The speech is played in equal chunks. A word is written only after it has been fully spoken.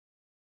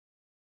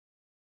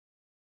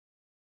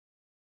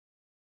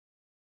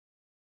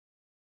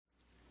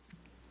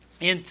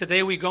And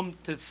today we come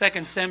to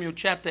 2 Samuel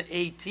chapter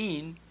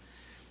 18.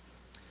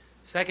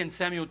 2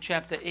 Samuel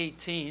chapter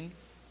 18.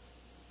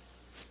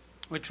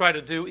 We try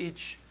to do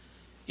each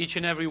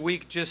and every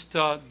week just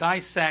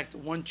dissect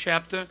one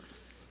chapter,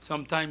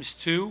 sometimes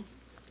two,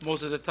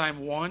 most of the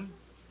time one.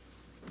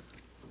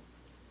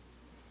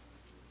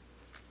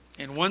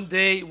 And one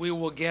day we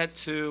will get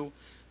to...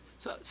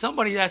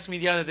 Somebody asked me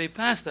the other day,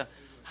 Pastor,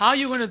 how are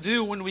you going to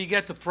do when we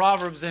get to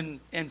Proverbs and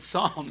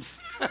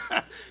Psalms?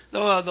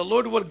 So the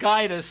Lord will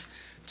guide us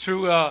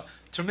through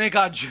to make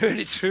our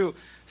journey through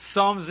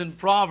Psalms and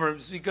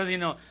Proverbs, because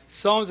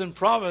Psalms and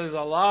Proverbs,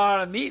 there's a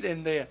lot of meat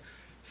in there.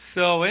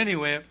 So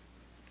anyway,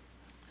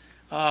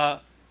 so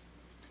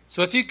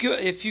if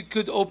you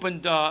could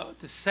open to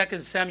 2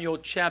 Samuel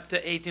chapter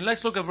 18,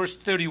 let's look at verse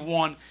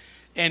 31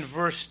 and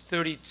verse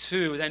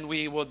 32. Then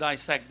we will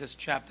dissect this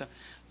chapter.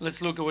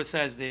 Let's look at what it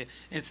says there.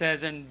 It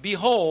says, "And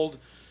behold,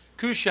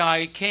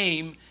 Cushai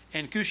came,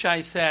 and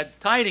Cushai said,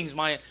 Tidings,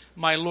 my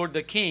lord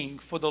the king,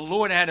 for the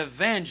Lord had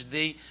avenged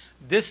thee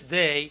this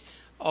day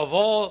of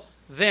all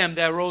them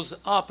that rose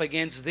up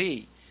against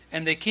thee.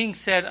 And the king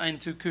said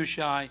unto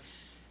Cushai,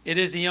 It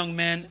is the young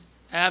man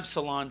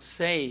Absalom,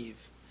 save.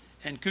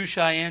 And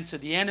Cushai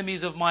answered, The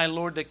enemies of my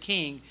lord the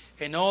king,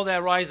 and all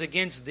that rise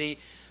against thee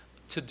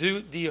to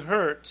do thee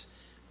hurt,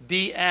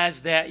 be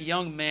as that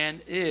young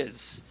man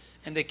is.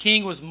 And the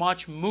king was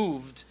much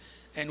moved,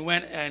 and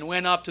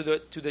went up to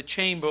the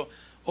chamber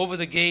over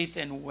the gate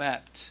and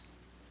wept.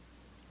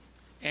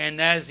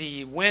 And as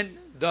he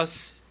went,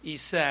 thus he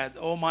said,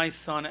 O my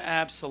son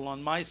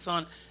Absalom,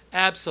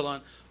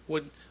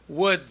 would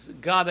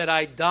God that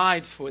I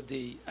died for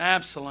thee.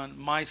 Absalom,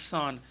 my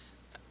son,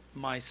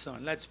 my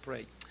son." Let's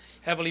pray.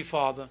 Heavenly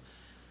Father,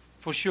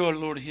 for sure,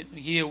 Lord,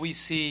 here we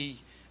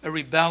see a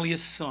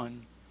rebellious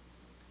son,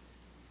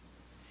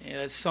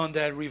 a son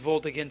that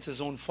revolted against his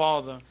own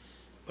father.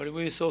 But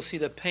we also see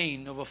the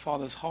pain of a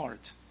father's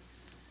heart.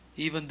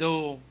 Even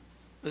though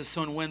the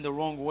son went the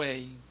wrong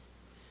way,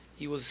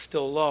 he was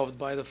still loved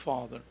by the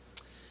father.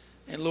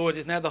 And Lord,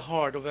 isn't that the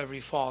heart of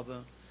every father?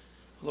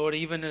 Lord,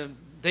 even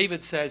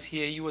David says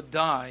here, you would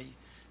die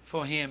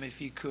for him if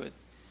you could.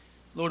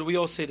 Lord, we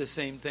all say the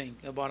same thing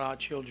about our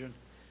children.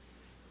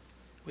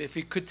 If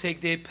we could take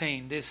their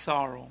pain, their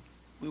sorrow,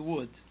 we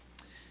would.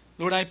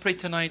 Lord, I pray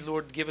tonight,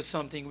 Lord, give us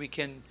something we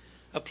can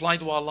apply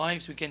to our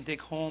lives, we can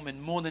take home,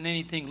 and more than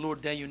anything,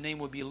 Lord, that your name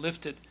will be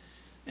lifted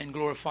and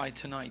glorified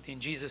tonight.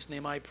 In Jesus'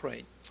 name I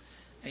pray.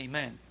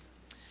 Amen.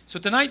 So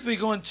tonight we're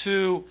going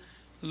to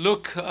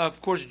look, of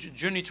course,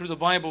 journey through the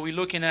Bible. We're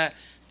looking at,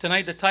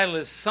 tonight the title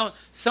is,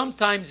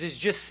 Sometimes It's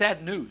Just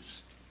Sad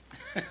News.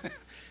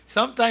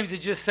 Sometimes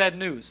it's just sad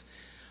news.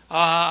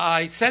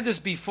 I said this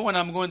before, and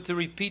I'm going to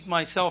repeat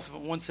myself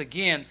once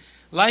again.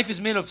 Life is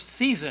made of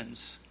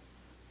seasons.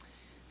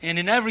 And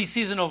in every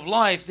season of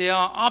life, there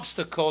are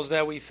obstacles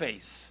that we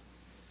face.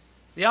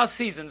 There are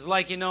seasons,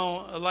 like you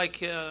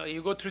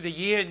go through the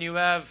year and you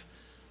have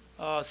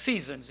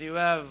seasons. You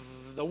have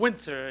the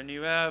winter, and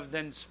you have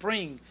then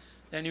spring,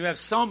 then you have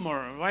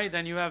summer, right?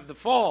 Then you have the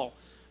fall.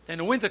 Then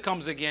the winter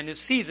comes again. There's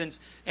seasons,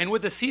 and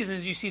with the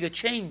seasons, you see the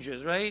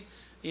changes, right?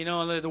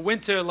 The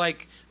winter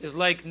is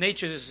like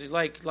nature is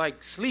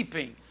like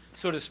sleeping,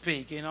 so to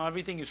speak.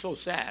 Everything is so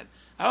sad.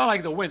 I don't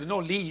like the winter. No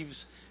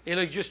leaves. It's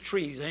like just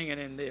trees hanging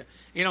in there.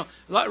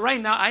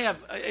 Right now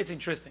it's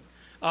interesting.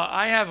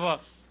 I have,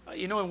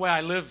 where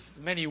I live,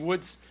 many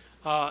woods,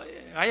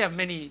 I have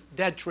many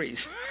dead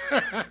trees.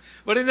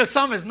 But in the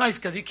summer it's nice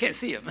because you can't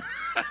see them.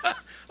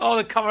 All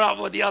they cover up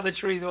with the other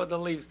trees with the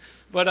leaves.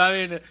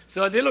 But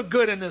so they look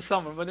good in the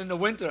summer, but in the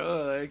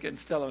winter, you can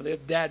tell them. They're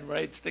dead,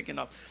 right, sticking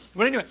up.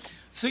 But anyway,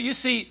 so you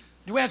see,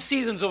 we have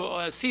seasons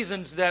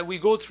that we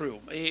go through,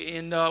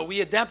 and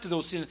we adapt to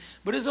those seasons.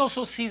 But there's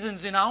also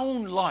seasons in our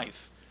own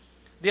life.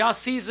 There are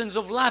seasons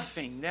of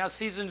laughing. There are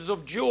seasons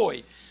of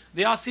joy.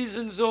 There are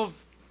seasons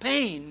of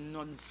pain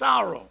and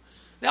sorrow.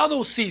 There are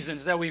those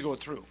seasons that we go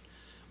through.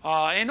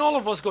 And all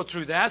of us go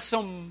through that,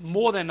 some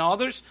more than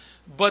others.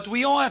 But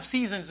we all have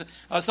seasons.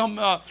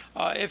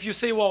 If you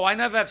say, well, I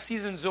never have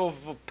seasons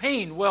of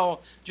pain, well,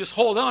 just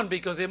hold on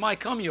because they might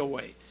come your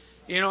way.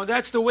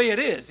 That's the way it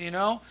is,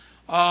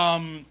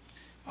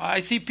 I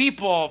see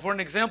people, for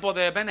an example,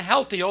 they have been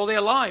healthy all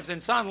their lives,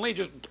 and suddenly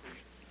just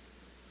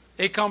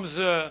it comes...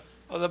 the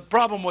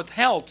problem with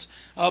health.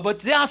 But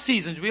there are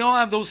seasons. We all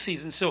have those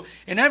seasons. So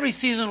in every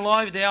season of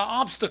life, there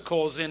are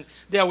obstacles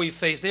that we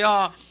face. There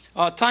are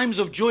times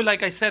of joy,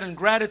 like I said, and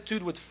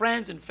gratitude with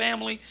friends and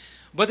family.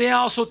 But there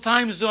are also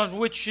times of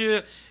which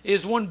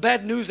is one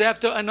bad news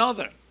after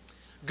another.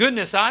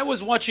 Goodness, I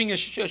was watching a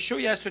show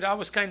yesterday. I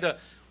was kind of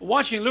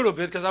watching a little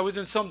bit because I was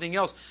doing something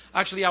else.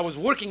 Actually, I was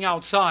working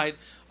outside,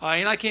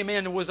 and I came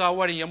in. It was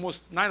already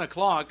almost 9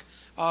 o'clock.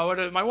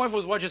 My wife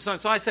was watching something,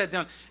 so I sat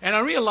down, and I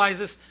realized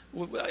this,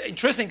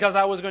 interesting because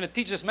I was going to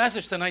teach this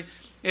message tonight,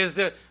 is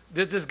that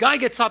this guy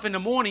gets up in the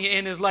morning,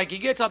 and is like, he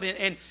gets up,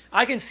 and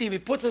I can see him, he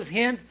puts his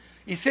hand,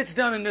 he sits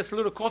down in this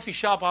little coffee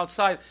shop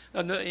outside,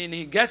 and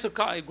he grabs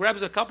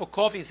a cup of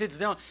coffee, he sits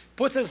down,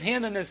 puts his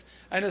hand on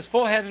his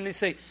forehead, and he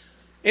say,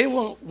 it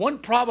was one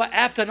problem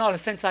after another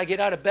since I get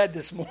out of bed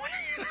this morning.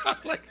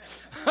 Like,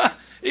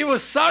 he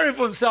was sorry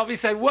for himself. He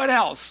said, what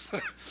else?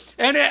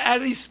 And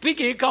as he's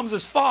speaking, here comes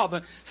his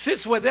father,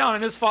 sits down,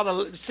 and his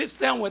father sits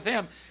down with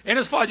him. And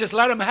his father just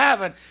let him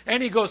have it.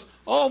 And he goes,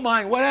 oh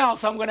my, what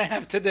else I'm going to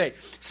have today?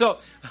 So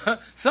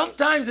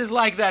sometimes it's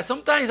like that.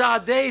 Sometimes our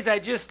days,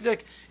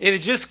 it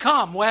just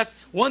come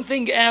one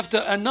thing after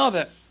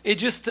another. It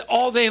just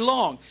all day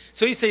long.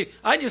 So you say,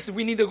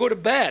 we need to go to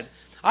bed.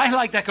 I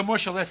like that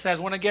commercial that says,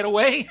 want to get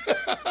away?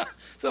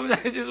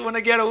 Sometimes I just want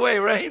to get away,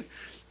 right?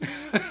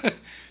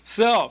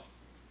 So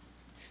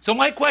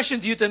my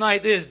question to you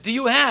tonight is, do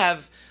you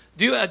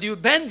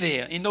been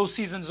there in those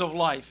seasons of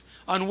life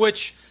on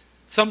which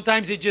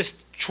sometimes you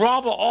just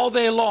trouble all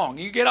day long?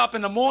 You get up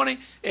in the morning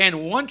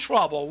and one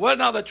trouble,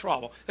 another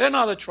trouble,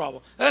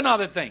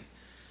 another thing.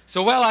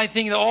 So, I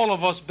think that all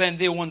of us been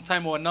there one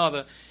time or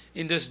another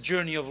in this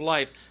journey of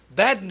life.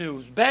 Bad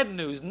news,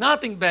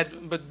 nothing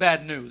but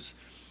bad news.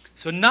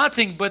 So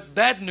nothing but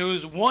bad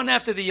news, one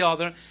after the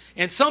other.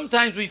 And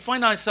sometimes we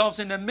find ourselves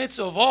in the midst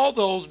of all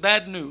those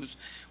bad news.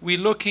 We're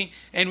looking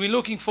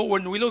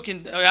forward, and we're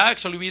looking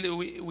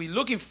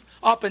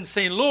up and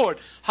saying, Lord,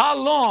 how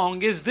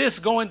long is this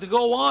going to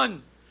go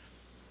on?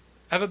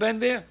 Ever been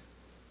there?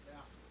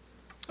 Yeah.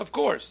 Of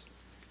course.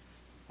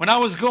 When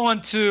am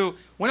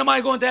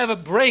I going to have a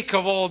break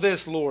of all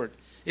this, Lord?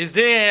 Is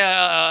there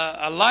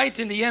a light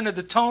in the end of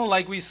the tunnel,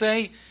 like we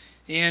say?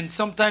 And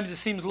sometimes it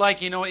seems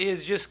like, it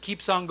just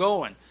keeps on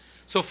going.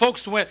 So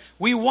folks,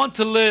 we want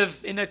to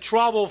live in a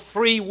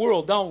trouble-free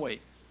world, don't we?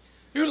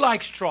 Who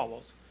likes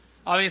troubles?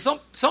 I mean,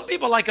 some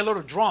people like a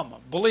little drama,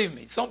 believe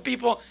me. Some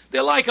people, they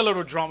like a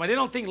little drama. They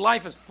don't think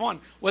life is fun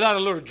without a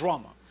little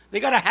drama. They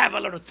got to have a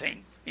little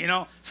thing,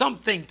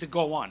 something to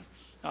go on.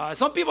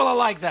 Some people are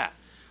like that.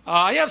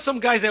 I have some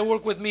guys that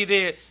work with me,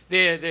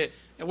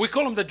 we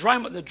call them the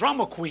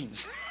drama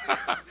queens.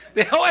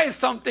 There's always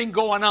something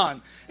going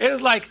on.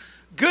 It's like,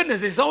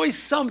 goodness, there's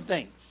always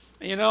something,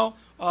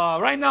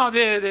 Right now,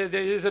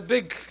 there's a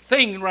big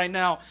thing right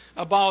now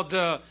about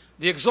the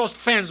exhaust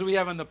fans we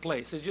have in the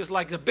place. It's just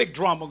like a big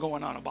drama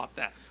going on about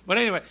that. But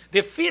anyway,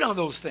 they feed on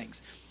those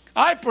things.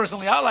 I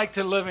like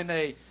to live in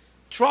a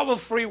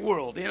trouble-free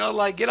world.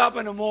 Like get up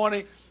in the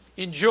morning,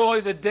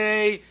 enjoy the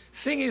day,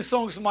 singing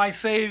songs to my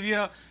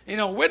Savior,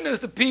 witness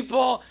to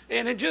people,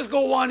 and then just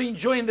go on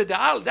enjoying the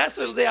day. That's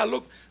the day I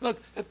look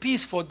a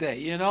peaceful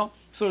day,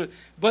 So,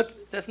 but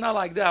that's not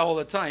like that all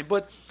the time.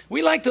 But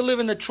we like to live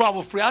in a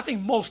trouble-free. I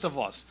think most of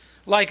us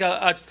like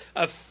a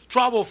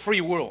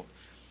trouble-free world.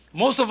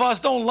 Most of us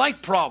don't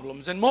like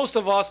problems, and most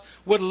of us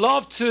would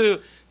love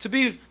to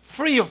be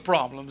free of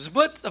problems.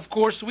 But, of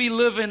course, we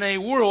live in a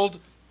world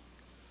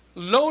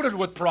loaded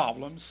with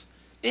problems,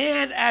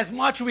 and as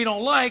much we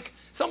don't like,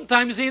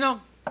 sometimes,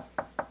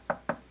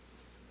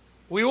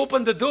 we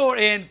open the door,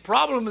 and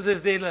problems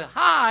is they like,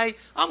 hi,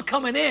 I'm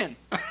coming in.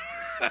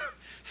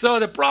 So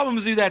the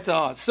problems do that to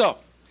us. So,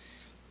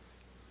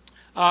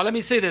 let me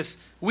say this.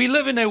 We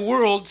live in a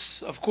world,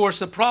 of course,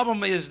 the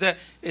problem is that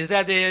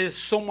there is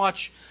so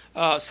much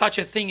such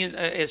a thing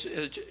is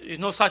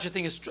no such a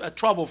thing as a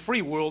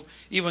trouble-free world,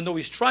 even though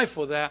we strive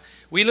for that.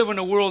 We live in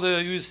a world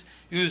who's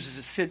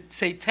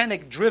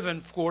satanic-driven,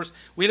 of course.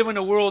 We live in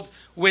a world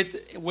with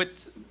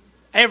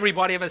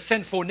everybody have a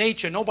sinful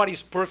nature.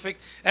 Nobody's perfect.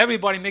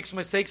 Everybody makes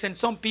mistakes, and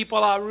some people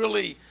are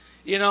really,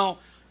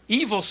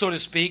 evil, so to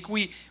speak.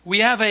 We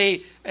have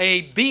a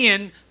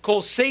being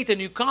called Satan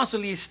who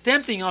constantly is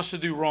tempting us to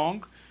do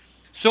wrong.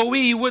 So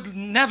we would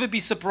never be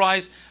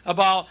surprised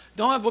don't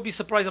ever be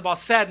surprised about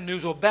sad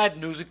news or bad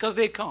news, because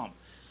they come.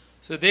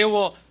 So they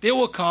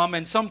will come,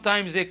 and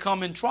sometimes they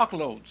come in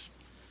truckloads.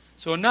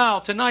 So now,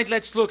 tonight,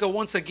 let's look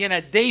once again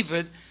at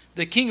David,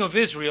 the king of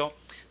Israel.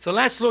 So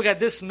let's look at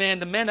this man,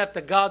 the man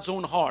after God's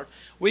own heart.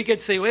 We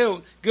could say,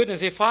 well,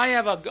 goodness, if I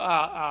have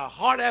a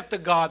heart after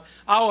God,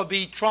 I will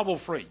be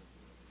trouble-free.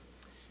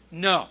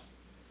 No.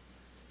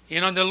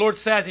 The Lord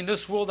says, in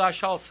this world I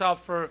shall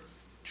suffer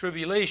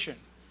tribulation.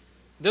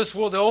 This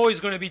world, there's always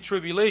going to be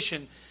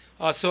tribulation.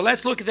 So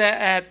let's look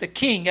at the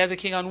king,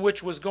 on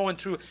which was going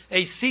through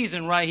a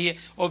season right here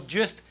of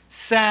just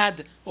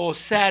sad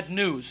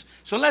news.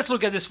 So let's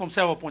look at this from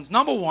several points.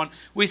 Number one,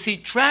 we see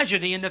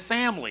tragedy in the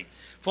family.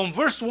 From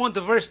verse 1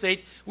 to verse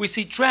 8, we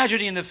see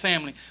tragedy in the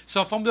family.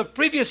 So from the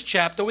previous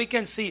chapter, we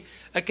can see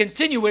a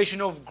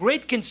continuation of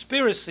great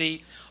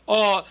conspiracy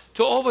to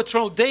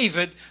overthrow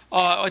David,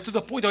 to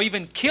the point of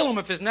even kill him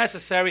if it's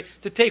necessary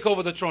to take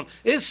over the throne.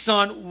 His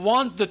son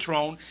wanted the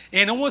throne,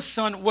 and his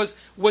son was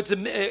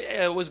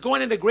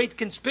going into great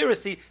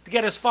conspiracy to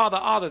get his father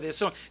out of there.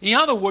 So, in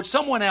other words,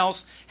 someone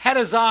else had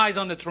his eyes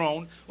on the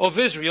throne of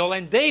Israel,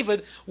 and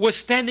David was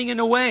standing in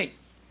the way.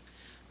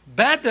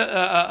 But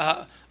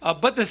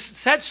the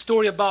sad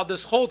story about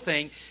this whole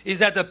thing is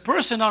that the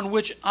person on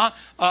which whose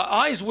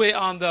eyes were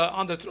on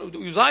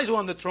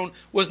the throne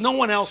was no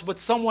one else but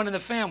someone in the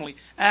family,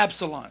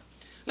 Absalom.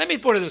 Let me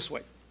put it this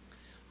way: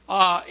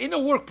 in the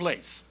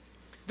workplace,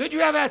 did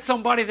you ever had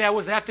somebody that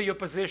was after your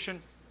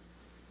position?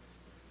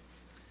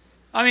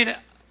 I mean,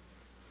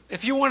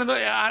 if you want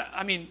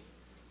to,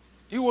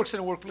 Who works in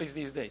a workplace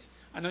these days?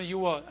 I know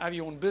you have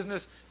your own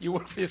business. You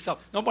work for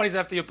yourself. Nobody's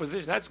after your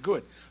position. That's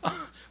good.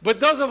 But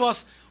those of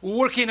us who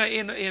work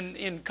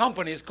in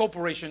companies,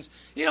 corporations,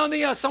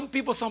 some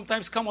people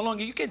sometimes come along.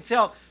 You can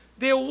tell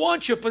they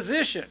want your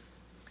position.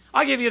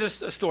 I'll give you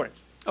this story.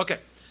 Okay.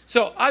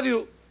 So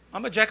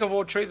I'm a jack of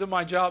all trades in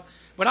my job.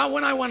 But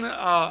when I went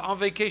on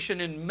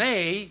vacation in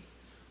May,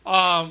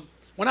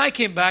 when I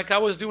came back, I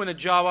was doing a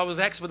job. I was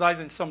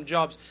expediting some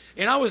jobs.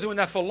 And I was doing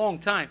that for a long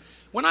time.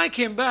 When I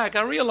came back,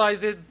 I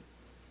realized that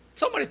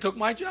somebody took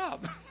my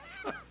job.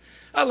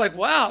 I was like,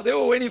 wow, they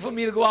were waiting for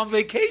me to go on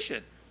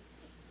vacation.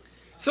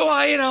 So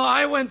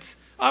I went,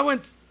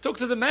 talked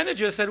to the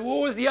manager, said,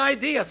 what was the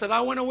idea? I said,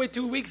 I went away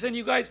 2 weeks and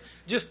you guys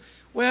just,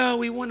 well,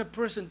 we want a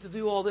person to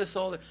do all this,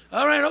 all that.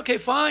 All right, okay,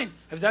 fine.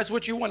 If that's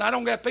what you want, I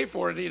don't get paid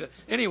for it either.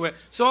 Anyway,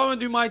 so I want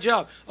to do my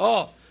job.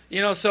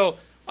 So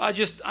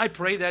I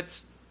pray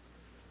that's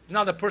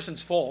not the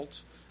person's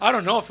fault. I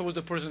don't know if it was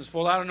the person's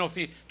fault. I don't know if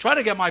he tried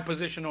to get my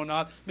position or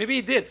not. Maybe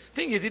he did.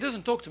 Thing is, he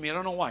doesn't talk to me. I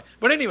don't know why.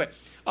 But anyway,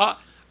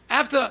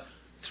 after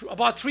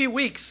about 3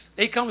 weeks,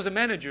 here comes the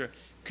manager.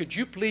 Could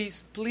you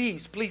please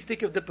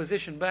take the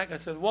position back? I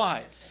said,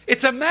 why?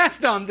 It's a mess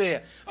down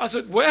there. I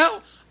said,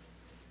 well,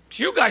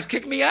 you guys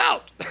kicked me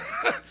out.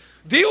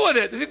 Deal with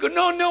it. They go,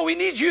 no, we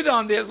need you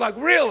down there. It's like,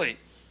 really?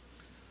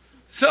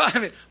 So,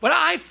 but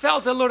I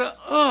felt a little,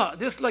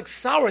 this like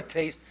sour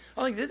taste.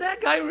 I'm like, did that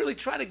guy really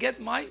try to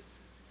get my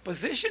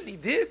position? He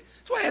did.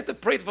 That's why I had to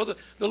pray for the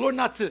Lord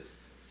not to.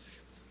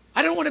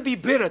 I don't want to be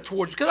bitter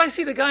towards, because I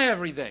see the guy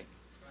every day.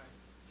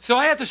 So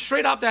I had to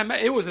straight up that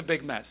mess. It was a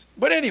big mess.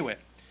 But anyway,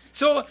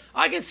 so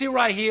I can see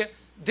right here,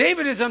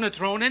 David is on the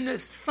throne, and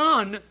his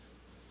son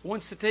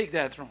wants to take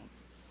that throne.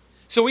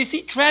 So we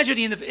see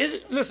tragedy in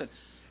the. Listen,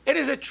 it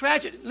is a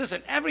tragedy.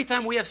 Listen, every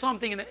time we have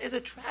something, it's a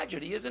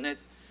tragedy, isn't it?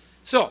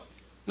 So,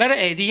 letter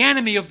A, the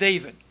enemy of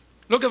David.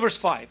 Look at verse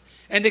 5.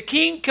 And the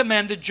king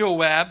commanded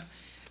Joab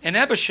and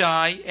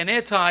Abishai and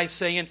Ittai,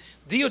 saying,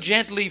 deal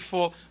gently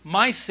for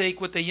my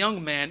sake with the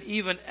young man,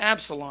 even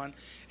Absalom.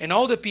 And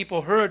all the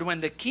people heard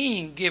when the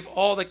king gave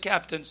all the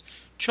captains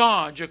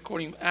charge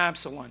according to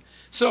Absalom.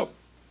 So,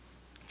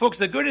 folks,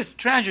 the greatest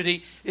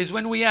tragedy is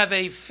when we have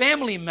a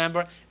family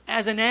member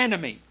as an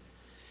enemy.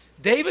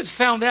 David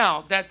found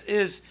out that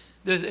his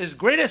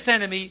greatest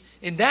enemy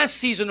in that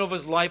season of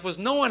his life was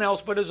no one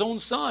else but his own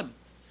son.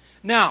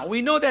 Now,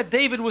 we know that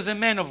David was a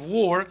man of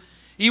war.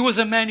 He was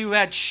a man who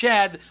had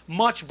shed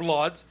much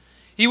blood.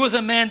 He was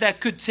a man that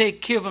could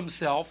take care of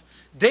himself.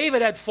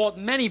 David had fought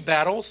many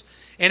battles,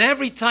 and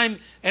every time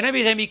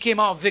he came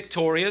out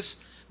victorious,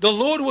 the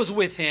Lord was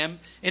with him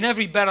in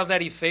every battle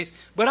that he faced.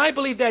 But I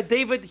believe that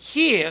David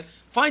here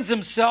finds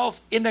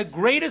himself in the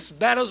greatest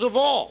battles of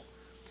all.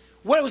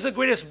 What was the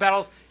greatest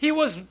battles? He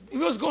was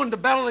going to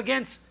battle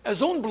against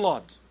his own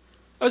blood,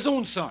 his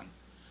own son.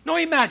 Now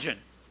imagine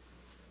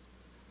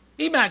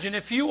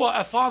if you are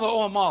a father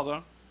or a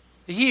mother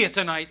here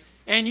tonight,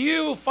 and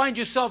you find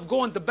yourself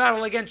going to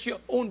battle against your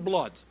own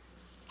blood.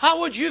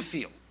 How would you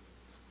feel?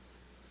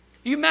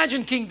 You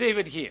imagine King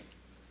David here.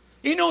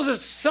 He knows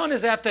his son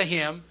is after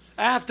him,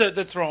 after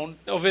the throne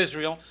of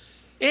Israel,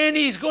 and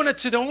he's going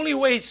to the only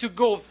way is to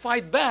go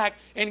fight back,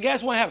 and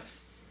guess what happened?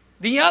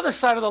 The other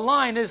side of the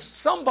line is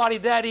somebody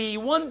that he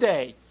one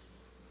day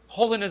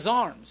held in his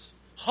arms,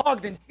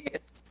 hugged and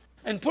kissed,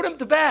 and put him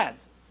to bed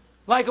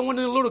like when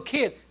he was a little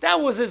kid. That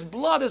was his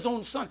blood, his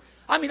own son.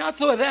 I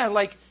thought of that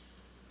like,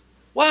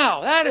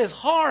 wow, that is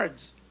hard.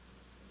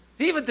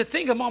 Even to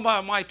think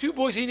about my two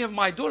boys and even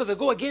my daughter to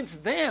go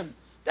against them,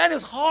 that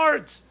is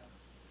hard.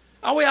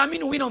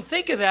 We don't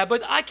think of that,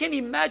 but I can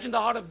imagine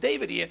the heart of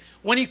David here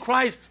when he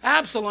cries,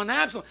 Absalom,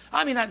 Absalom.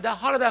 The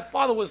heart of that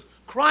father was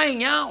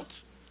crying out.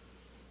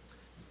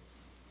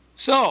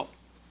 So,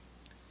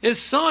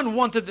 his son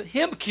wanted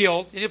him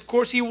killed, and of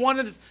course he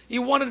wanted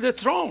the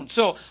throne.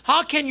 So,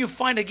 how can you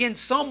fight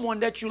against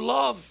someone that you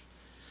love?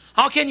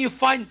 How can you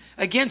fight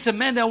against a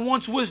man that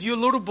once was your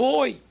little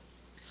boy?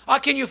 How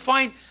can you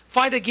fight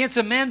against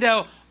a man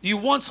that you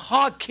once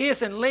hugged,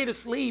 kissed, and laid to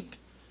sleep?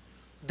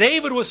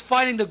 David was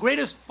fighting the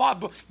greatest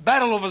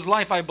battle of his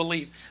life, I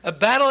believe. A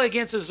battle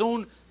against his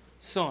own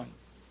son.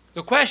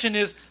 The question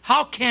is,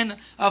 how can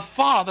a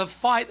father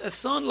fight a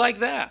son like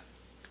that?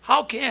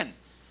 How can?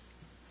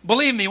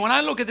 Believe me, when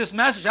I look at this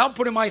message, I'm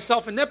putting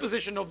myself in that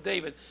position of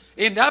David.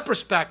 In that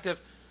perspective,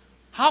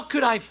 how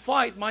could I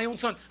fight my own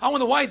son? I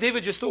wonder why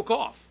David just took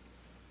off.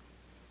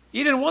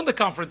 He didn't want the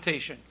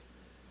confrontation.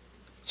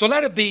 So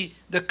let it be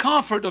the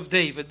comfort of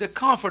David, the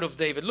comfort of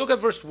David. Look at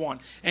verse 1.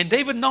 And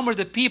David numbered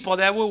the people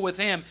that were with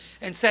him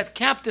and set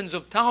captains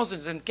of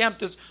thousands and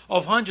captains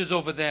of hundreds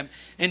over them.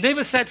 And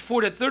David set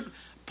forth a third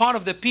part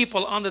of the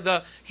people under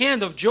the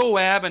hand of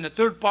Joab, and the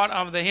third part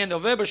under the hand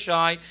of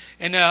Abishai,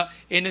 and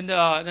in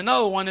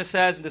another one it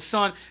says the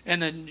son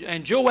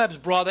and Joab's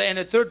brother, and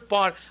the third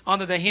part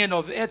under the hand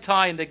of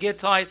Ittai and the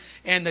Gittite.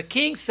 And the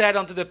king said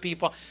unto the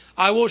people,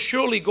 I will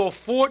surely go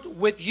forth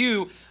with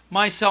you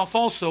myself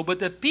also. But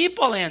the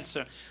people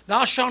answer,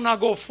 thou shalt not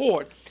go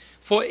forth,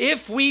 For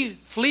if we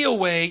flee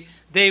away,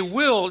 they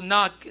will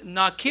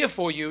not care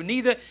for you.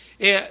 Neither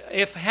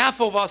if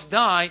half of us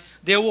die,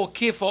 they will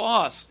care for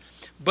us.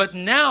 But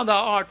now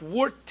thou art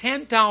worth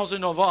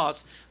 10,000 of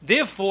us.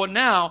 Therefore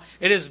now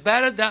it is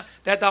better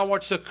that thou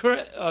art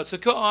secure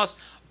us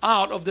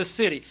out of the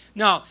city.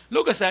 Now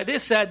look at that. They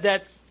said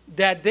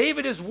that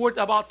David is worth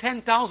about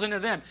 10,000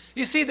 of them.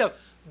 You see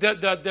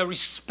the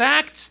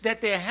respect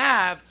that they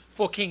have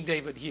for King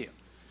David here.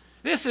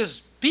 This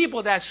is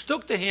people that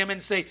stuck to him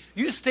and say,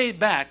 you stay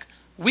back,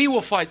 we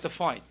will fight the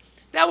fight.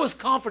 That was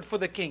comfort for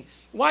the king.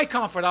 Why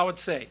comfort, I would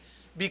say?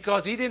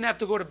 Because he didn't have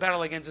to go to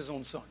battle against his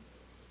own son.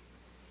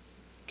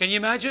 Can you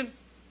imagine?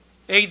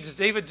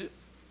 David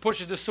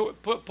pushes the sword,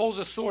 pulls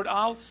the sword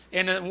out,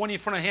 and the one in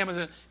front of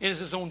him is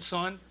his own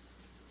son.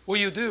 What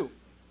do you do?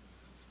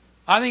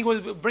 I think it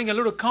would bring a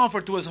little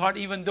comfort to his heart,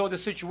 even though the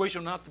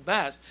situation is not the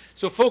best.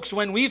 So, folks,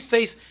 when we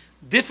face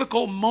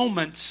difficult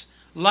moments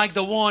like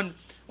the one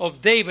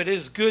of David, it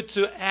is good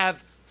to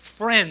have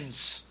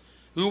friends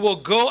who will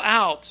go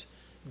out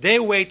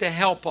their way to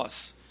help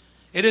us.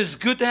 It is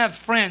good to have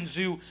friends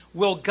who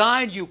will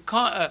guide you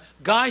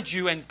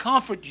and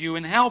comfort you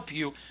and help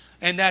you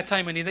in that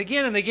time of need.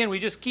 Again and again, we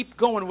just keep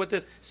going with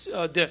this,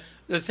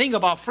 the thing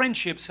about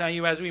friendships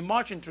as we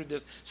march through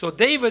this. So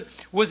David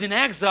was in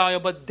exile,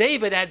 but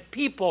David had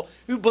people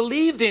who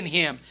believed in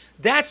him.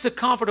 That's the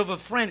comfort of a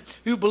friend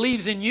who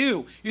believes in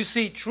you. You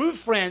see, true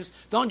friends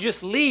don't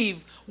just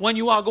leave when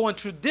you are going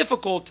through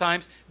difficult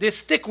times. They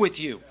stick with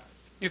you.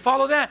 You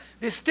follow that?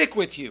 They stick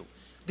with you.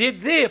 They're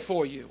there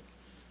for you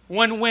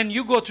when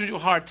you go through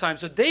hard times.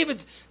 So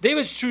David's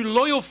true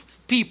loyal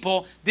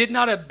people did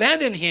not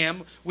abandon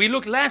him. We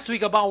looked last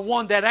week about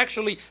one that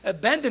actually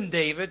abandoned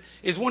David,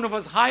 is one of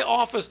his high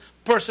office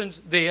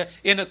persons there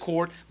in the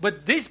court.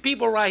 But these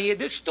people right here,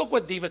 they stuck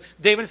with David.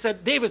 David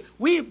said, David,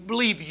 we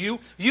believe you.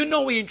 You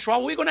know we're in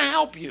trouble. We're going to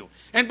help you.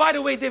 And by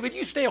the way, David,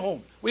 you stay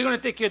home. We're going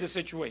to take care of the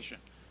situation.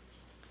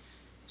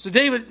 So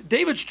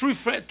David's true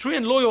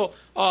and loyal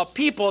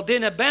people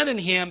didn't abandon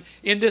him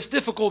in this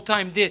difficult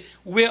time.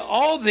 We're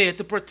all there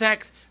to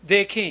protect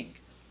their king.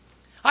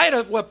 I had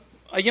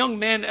a young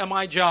man at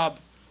my job.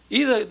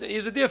 He's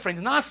a dear friend.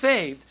 He's not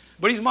saved,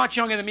 but he's much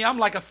younger than me. I'm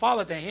like a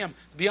father to him,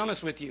 to be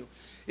honest with you.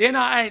 And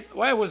I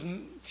was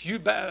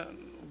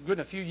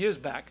a few years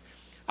back.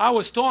 I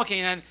was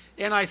talking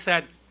and I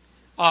said,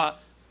 I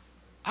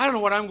don't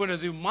know what I'm going to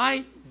do.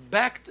 My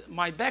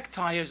back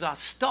tires are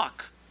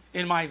stuck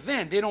in my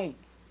van. They don't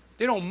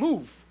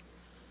move.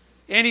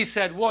 And he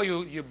said, well,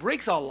 your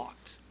brakes are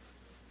locked.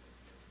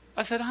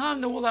 I said, how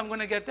in the world I'm going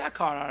to get that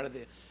car out of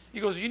there?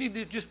 He goes, you need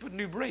to just put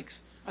new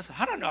brakes. I said,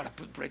 I don't know how to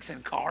put brakes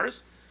in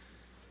cars.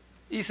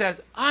 He says,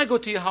 I go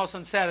to your house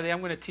on Saturday. I'm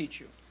going to teach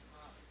you.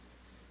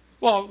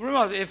 Well,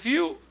 remember, if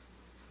you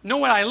know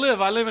where I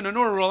live in the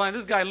northern Rhode Island.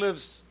 This guy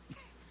lives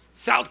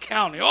South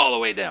County, all the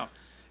way down.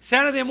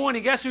 Saturday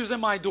morning, guess who's at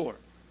my door?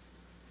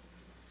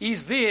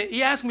 He's there.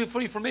 He asked me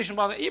for information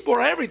about it. He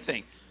bought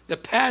everything. The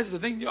pads, the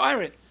thing,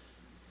 everything.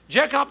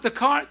 Jack up the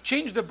car,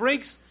 change the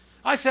brakes.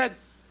 I said,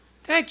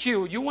 thank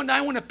you.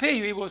 I want to pay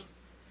you. He goes,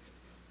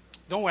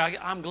 don't worry,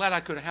 I'm glad I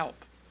could help.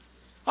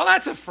 Well,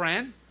 that's a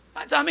friend.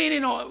 I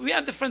mean, we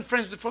have different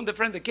friends from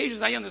different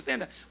occasions. I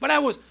understand that. But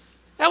that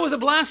was a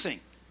blessing.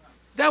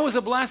 That was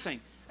a blessing.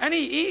 And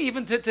he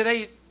even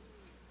today,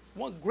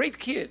 one great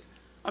kid.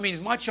 I mean,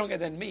 he's much younger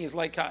than me. He's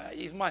like, I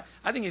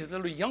think he's a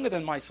little younger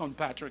than my son,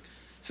 Patrick.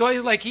 So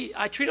he's like,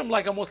 I treat him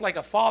like almost like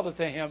a father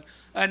to him.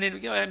 And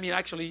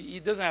actually, he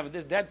doesn't have,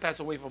 his dad passed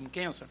away from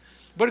cancer.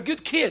 But a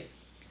good kid.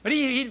 But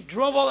he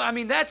drove all,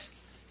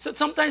 so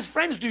sometimes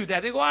friends do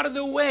that. They go out of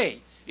their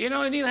way. You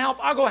need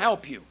help, I'll go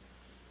help you.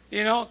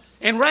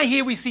 And right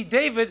here we see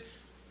David,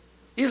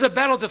 he's a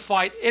battle to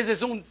fight, is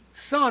his own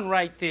son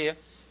right there.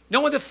 You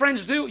know what the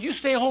friends do? You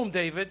stay home,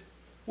 David.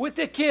 We'll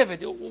take care of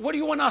it. What do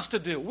you want us to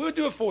do? We'll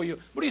do it for you.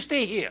 But you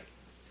stay here.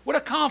 What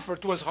a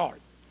comfort to his heart.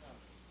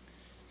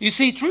 You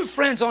see, true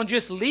friends don't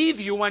just leave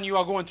you when you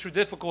are going through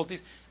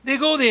difficulties. They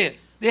go there.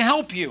 They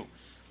help you.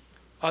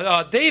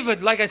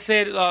 David, like I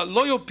said,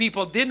 loyal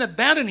people didn't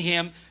abandon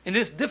him in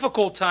this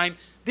difficult time.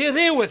 They're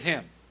there with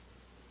him.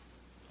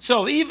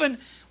 So even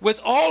with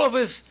all of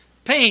his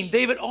pain,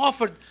 David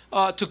offered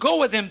to go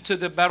with him to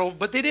the battle,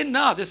 but they did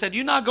not. They said,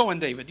 you're not going,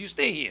 David. You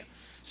stay here.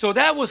 So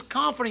that was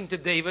comforting to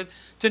David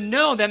to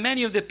know that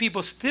many of the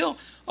people still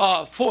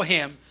for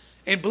him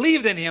and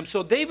believed in him.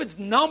 So David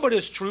numbered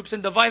his troops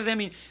and divided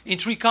them in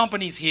three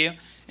companies here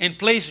and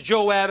placed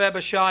Joab,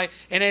 Abishai,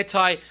 and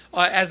Ittai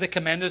as the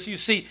commanders. You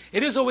see,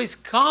 it is always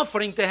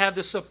comforting to have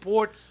the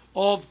support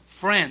of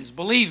friends,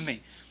 believe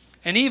me,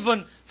 and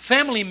even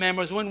family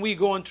members when we're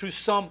going through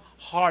some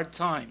hard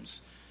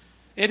times.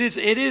 It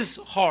is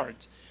hard.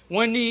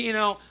 When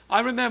I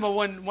remember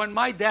when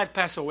my dad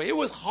passed away, it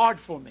was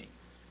hard for me,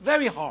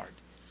 very hard.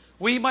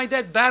 My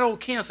dad battled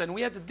cancer, and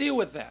we had to deal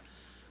with that.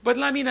 But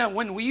let me know,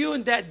 when you're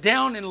in that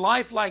down in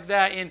life like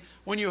that, and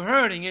when you're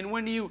hurting, and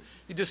when you're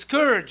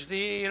discouraged,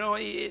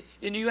 and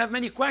you have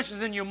many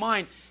questions in your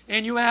mind,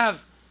 and you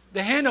have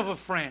the hand of a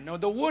friend or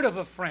the word of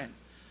a friend,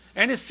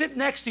 And they sit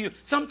next to you.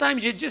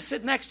 Sometimes you just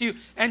sit next to you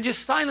and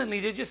just silently,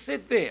 they just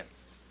sit there.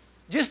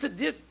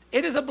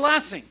 It is a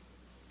blessing.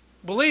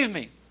 Believe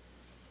me.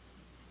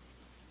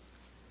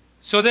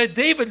 So that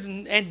David,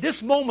 in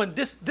this moment,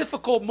 this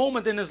difficult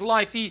moment in his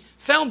life, he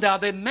found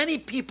out that many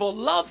people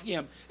love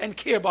him and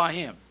care about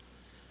him.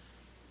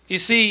 You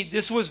see,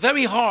 this was a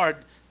very hard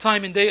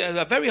time in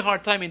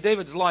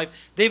David's life.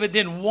 David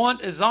didn't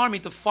want his army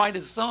to fight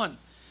his son.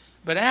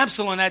 But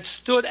Absalom had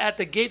stood at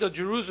the gate of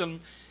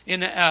Jerusalem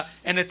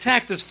and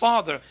attacked his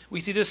father. We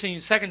see this in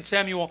 2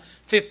 Samuel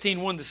 15,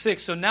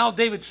 1-6. So now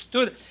David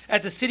stood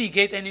at the city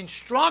gate and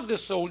instructed the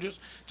soldiers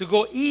to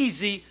go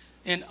easy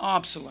in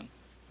Absalom.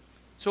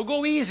 So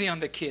go easy on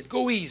the kid.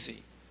 Go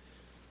easy.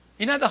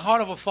 You're not the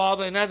heart of a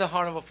father. You're not the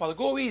heart of a father.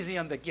 Go easy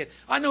on the kid.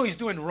 I know he's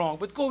doing wrong,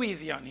 but go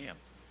easy on him.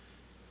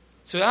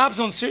 So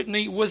Absalom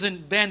certainly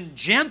wasn't been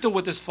gentle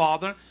with his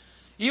father.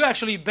 He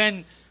actually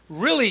been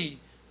really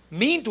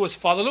mean to his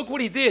father. Look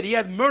what he did. He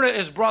had murdered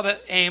his brother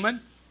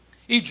Amnon.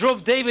 He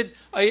drove David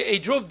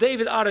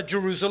out of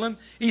Jerusalem.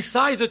 He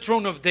seized the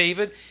throne of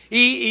David.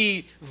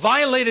 He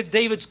violated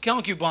David's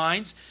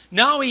concubines.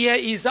 Now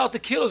he's out to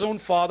kill his own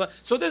father.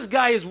 So this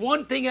guy is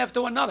one thing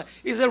after another.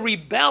 He's a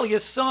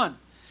rebellious son.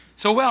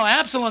 So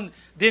Absalom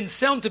didn't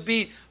sound to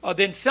be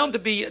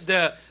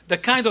the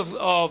kind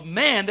of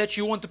man that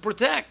you want to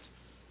protect.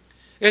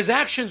 His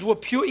actions were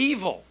pure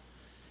evil.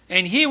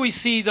 And here we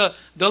see the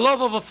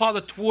love of a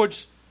father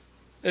towards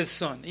his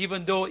son,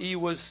 even though he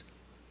was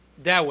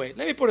that way.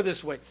 Let me put it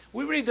this way.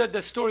 We read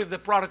the story of the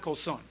prodigal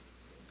son.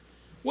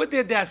 What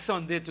did that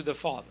son do to the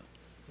father?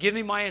 Give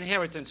me my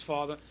inheritance,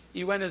 father.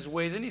 He went his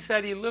ways, and he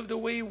said he lived the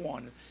way he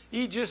wanted.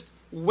 He just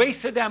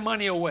wasted that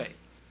money away.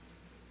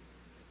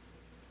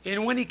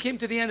 And when he came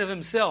to the end of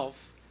himself,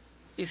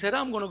 he said,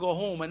 I'm going to go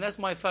home and ask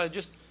my father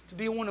just to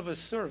be one of his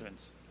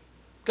servants.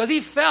 Because he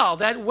felt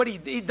that what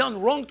he done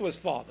wrong to his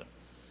father.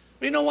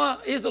 But you know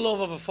what? Here's the love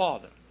of a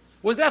father.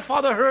 Was that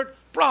father hurt?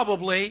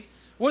 Probably.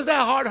 Was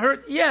that heart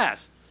hurt?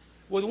 Yes.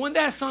 Well, when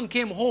that son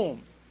came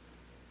home,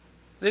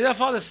 that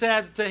father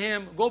said to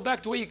him, go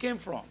back to where you came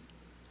from.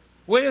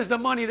 Where is the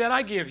money that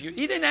I give you?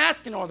 He didn't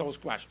ask all those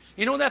questions.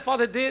 You know what that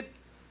father did?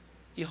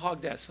 He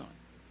hugged that son.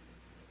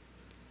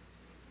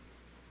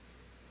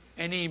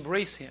 And he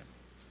embraced him.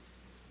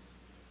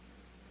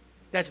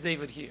 That's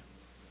David here.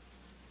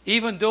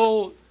 Even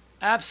though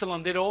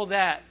Absalom did all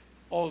that,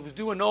 or was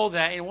doing all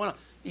that,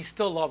 he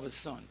still loved his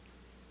son.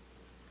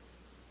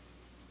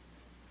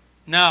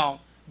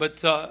 Now,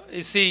 but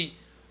you see,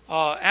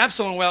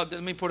 Absalom, well,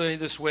 let me put it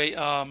this way.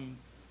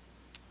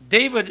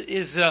 David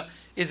is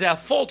at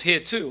fault here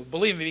too,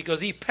 believe me,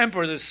 because he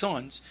pampered his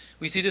sons.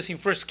 We see this in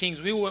 1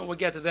 Kings. We'll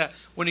get to that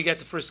when we get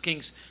to 1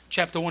 Kings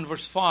chapter 1,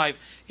 verse 5.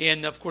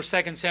 And, of course,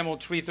 2 Samuel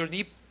 3:30.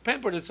 He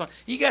pampered his son.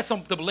 He got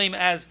some to blame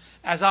as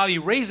how he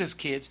raised his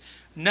kids.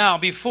 Now,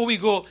 before we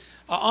go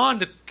on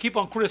to keep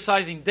on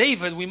criticizing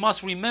David, we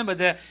must remember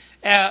that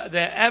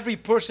every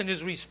person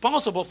is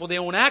responsible for their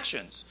own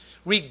actions,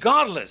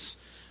 regardless.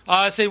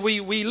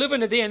 We live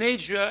in a day and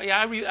age.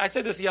 I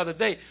said this the other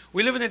day.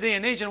 We live in a day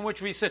and age in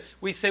which we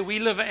say we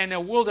live in a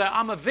world that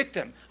I'm a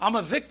victim. I'm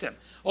a victim.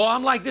 Or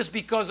I'm like this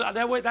because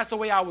that's the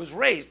way I was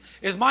raised.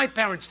 It's my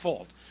parents'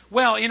 fault.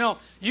 Well,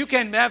 you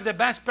can have the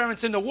best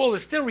parents in the world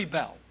and still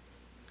rebel.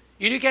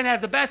 You can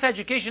have the best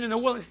education in the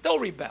world and still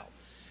rebel.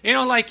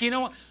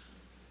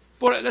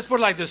 Let's put it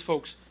like this,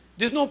 folks.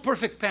 There's no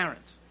perfect parent.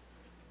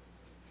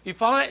 You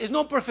follow that? There's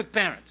no perfect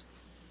parent.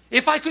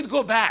 If I could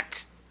go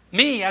back,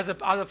 me as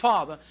a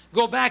father,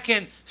 go back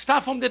and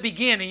start from the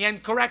beginning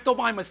and correct all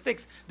my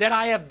mistakes that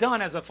I have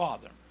done as a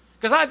father.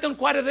 Because I've done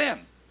quite a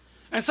them.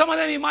 And some of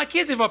them, my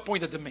kids have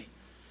pointed to me.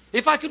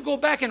 If I could go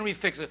back and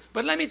refix it.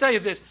 But let me tell you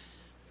this.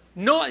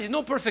 No, he's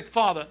no perfect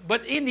father.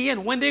 But in the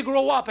end, when they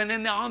grow up and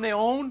then they're on their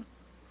own,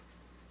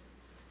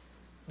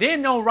 they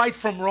know right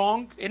from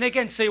wrong. And they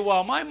can say,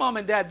 well, my mom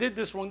and dad did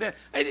this wrong. They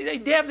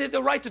have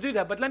the right to do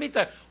that. But let me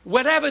tell you,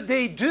 whatever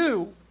they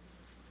do,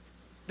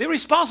 they're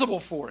responsible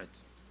for it.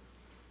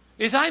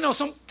 I know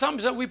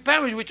sometimes we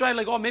parents, we try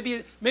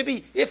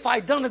maybe if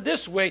I done it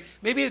this way,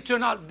 maybe it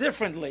turned out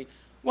differently.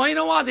 Well, you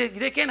know what?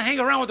 They can't hang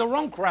around with the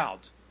wrong crowd.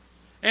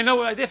 And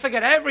they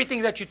forget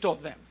everything that you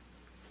taught them.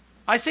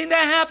 I seen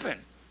that happen.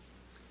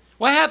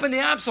 What happened to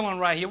Absalom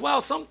right here?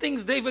 Well, some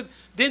things David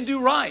didn't do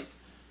right.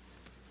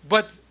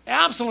 But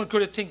Absalom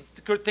could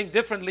think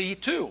differently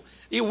too.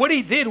 What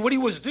he did, what he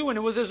was doing,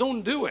 it was his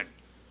own doing.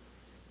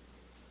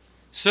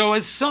 So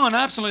his son,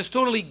 Absalom, is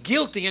totally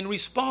guilty and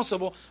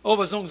responsible of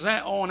his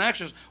own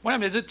actions. What I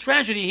mean, there's a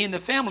tragedy here in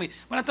the family.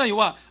 But I tell you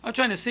what, I'm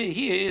trying to say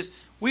here is,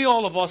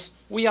 all of us,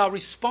 we are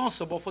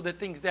responsible for the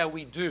things that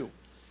we do.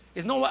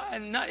 It's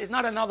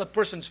not another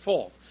person's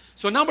fault.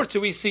 So number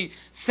 2, we see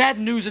sad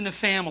news in the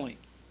family.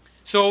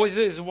 So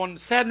it's one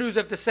sad news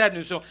after sad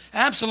news. So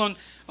Absalom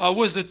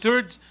was the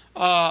third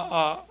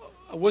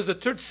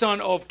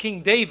son of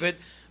King David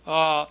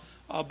by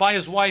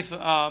his wife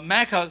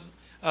Maacah.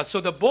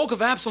 So the bulk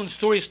of Absalom's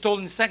story is told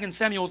in 2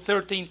 Samuel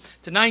 13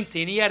 to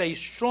 19. He had a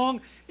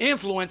strong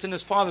influence in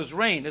his father's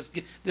reign,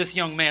 this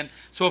young man.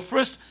 So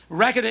first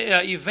record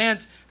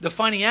event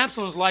defining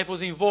Absalom's life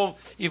was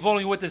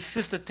involving with his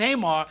sister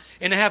Tamar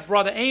and half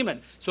brother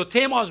Amon. So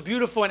Tamar is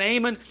beautiful, and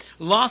Amon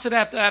lost it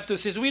after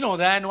his sister. We know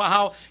that, and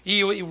how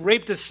he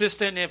raped his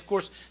sister, and of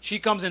course she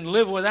comes and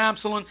lives with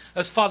Absalom.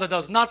 His father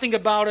does nothing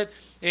about it,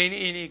 and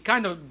he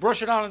kind of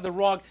brushed it out on the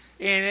rug,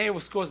 and it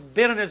was, of course,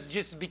 bitterness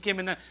just became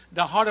in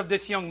the heart of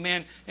this young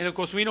man. And of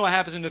course we know what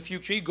happens in the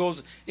future. He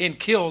goes and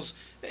kills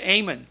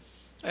Amon.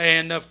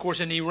 And of course,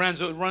 and he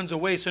runs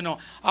away. So no,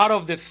 out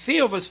of the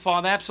fear of his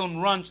father,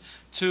 Absalom runs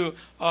to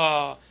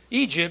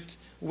Egypt,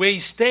 where he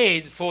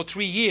stayed for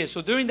 3 years.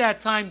 So during that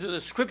time,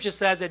 the scripture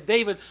says that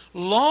David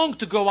longed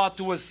to go out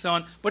to his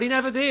son, but he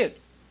never did.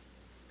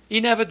 He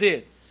never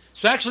did.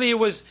 So actually, it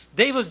was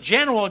David's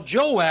general,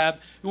 Joab,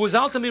 who was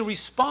ultimately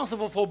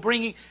responsible for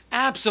bringing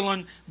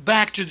Absalom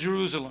back to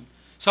Jerusalem.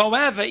 So,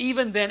 however,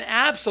 even then,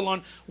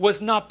 Absalom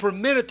was not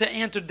permitted to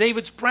enter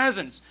David's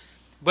presence,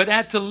 but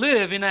had to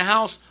live in a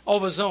house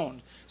of his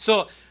own.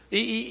 So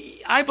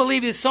I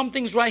believe there's some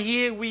things right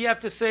here we have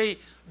to say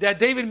that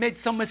David made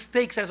some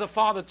mistakes as a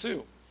father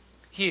too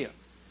here.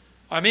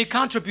 I mean, he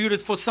contributed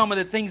for some of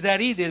the things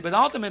that he did, but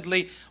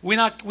ultimately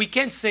we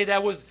can't say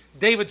that was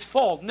David's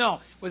fault. No,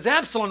 it was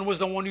Absalom was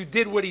the one who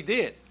did what he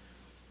did.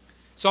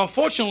 So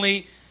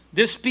unfortunately,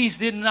 this peace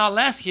did not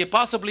last here,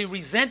 possibly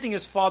resenting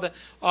his father's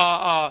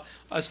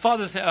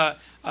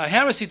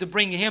heresy to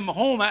bring him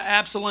home.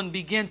 Absalom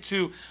began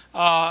to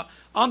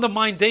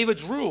undermine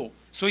David's rule.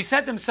 So he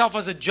set himself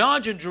as a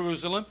judge in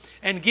Jerusalem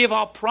and gave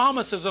out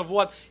promises of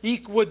what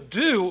he would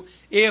do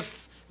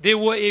if they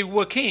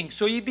were king.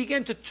 So he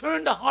began to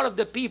turn the heart of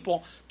the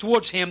people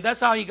towards him.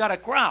 That's how he got a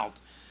crowd.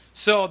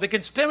 So the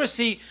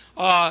conspiracy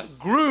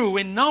grew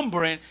in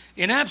number, and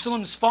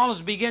Absalom's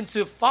followers began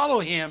to follow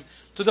him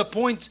to the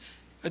point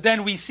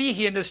then we see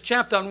here in this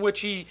chapter on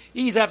which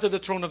he's after the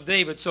throne of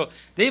David. So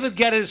David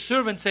gathered his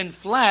servants and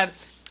fled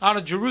out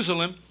of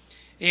Jerusalem.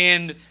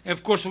 And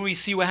of course, when we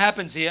see what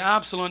happens here,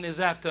 Absalom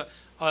is after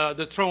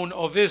the throne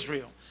of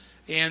Israel.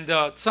 And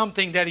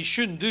something that he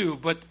shouldn't do,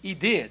 but he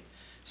did.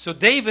 So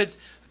David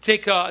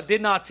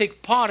did not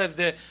take part of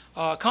the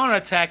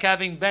counterattack,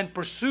 having been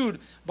pursued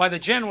by the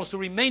generals to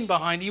remain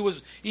behind.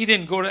 He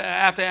didn't go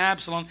after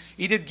Absalom.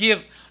 He did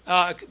give,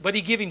 but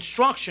he gave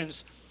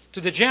instructions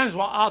to the generals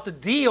how to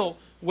deal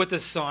with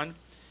his son.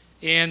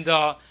 And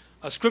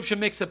Scripture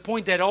makes a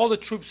point that all the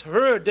troops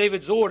heard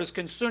David's orders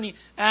concerning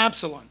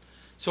Absalom.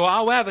 So,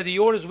 however, the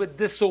orders were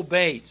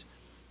disobeyed.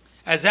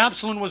 As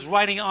Absalom was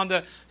riding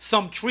under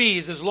some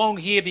trees, his long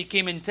hair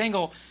became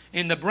entangled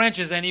in the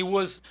branches, and he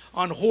was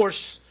on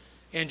horse.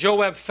 And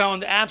Joab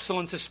found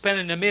Absalom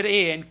suspended in the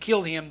mid-air and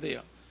killed him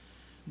there.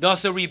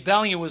 Thus the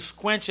rebellion was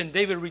quenched, and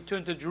David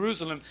returned to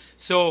Jerusalem.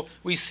 So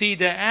we see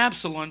that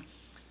Absalom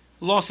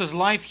lost his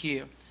life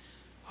here.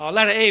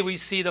 Letter A, we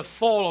see the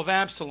fall of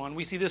Absalom.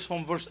 We see this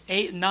from verse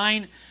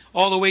 9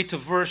 all the way to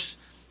verse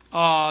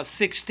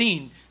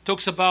 16.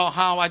 Talks about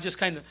how, I just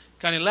kind of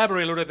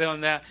elaborate a little bit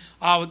on that,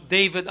 how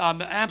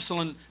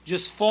Absalom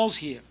just falls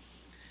here.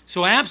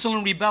 So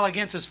Absalom rebelled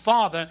against his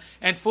father,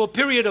 and for a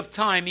period of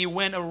time he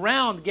went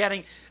around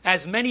getting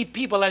as many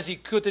people as he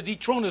could to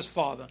dethrone his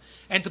father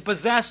and to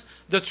possess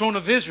the throne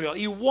of Israel.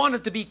 He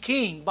wanted to be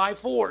king by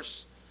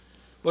force.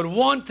 But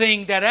one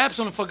thing that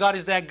Absalom forgot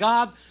is that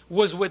God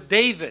was with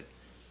David.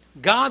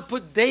 God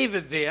put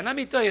David there. And let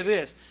me tell you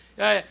this.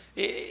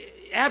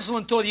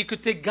 Absalom thought he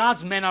could take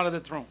God's men out of the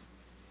throne.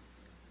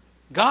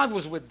 God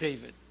was with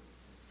David.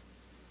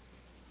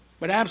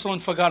 But Absalom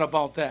forgot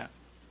about that.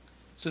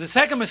 So the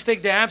second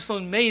mistake that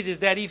Absalom made is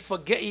that he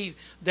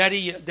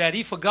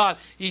forgot.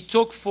 He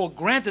took for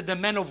granted the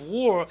men of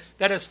war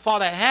that his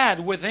father had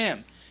with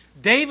him.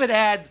 David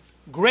had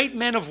great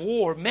men of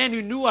war, men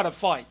who knew how to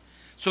fight.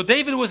 So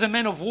David was a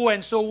man of war,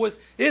 and so was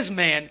his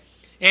man,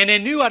 and they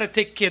knew how to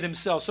take care of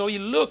themselves. So you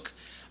look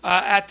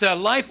at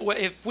life.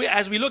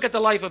 As we look at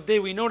the life of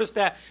David, we notice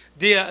that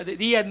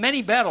he had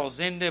many battles,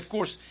 and of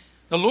course,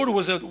 the Lord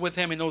was with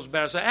him in those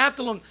battles. So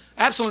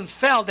Absalom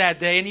fell that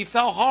day, and he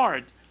fell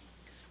hard.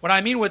 What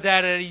I mean with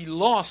that is he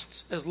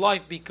lost his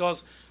life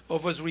because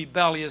of his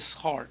rebellious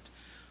heart.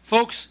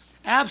 Folks,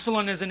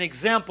 Absalom is an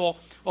example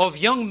of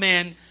young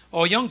men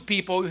or young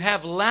people who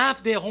have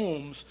left their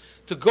homes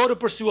to go to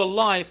pursue a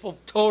life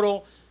of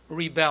total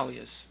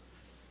rebellious.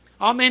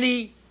 How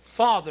many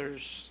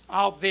fathers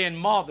out there and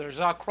mothers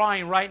are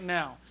crying right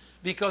now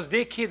because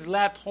their kids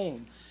left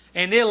home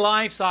and their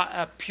lives are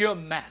a pure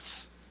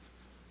mess?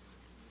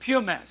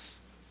 Pure mess.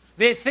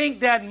 They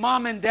think that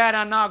mom and dad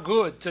are not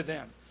good to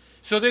them.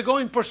 So they go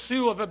in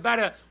pursuit of a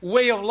better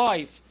way of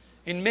life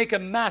and make a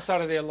mess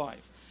out of their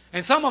life.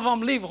 And some of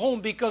them leave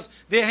home because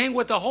they hang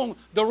with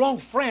the wrong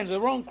friends, the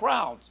wrong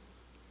crowds.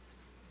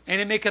 And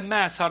they make a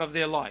mess out of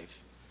their life.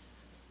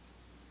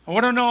 I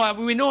want to know,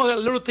 we know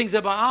little things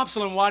about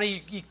Absalom, why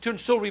he turned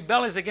so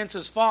rebellious against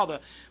his father.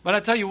 But I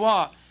tell you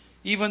what,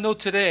 even though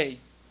today,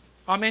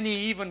 how many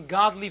even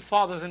godly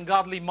fathers and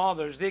godly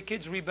mothers, their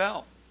kids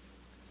rebel.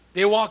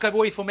 They walk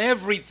away from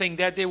everything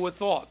that they were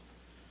taught.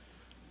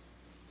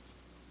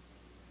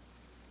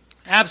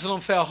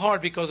 Absalom fell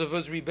hard because of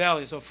his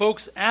rebellion. So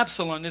folks,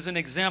 Absalom is an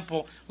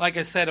example, like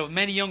I said, of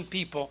many young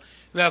people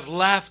who have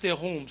left their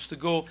homes to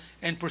go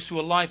and pursue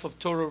a life of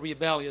total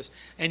rebellious.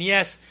 And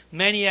yes,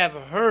 many have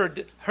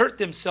hurt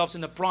themselves in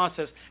the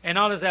process, and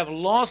others have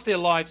lost their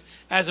lives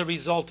as a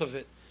result of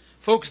it.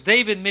 Folks,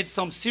 David made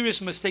some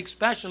serious mistakes,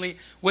 especially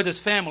with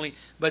his family.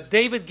 But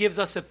David gives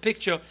us a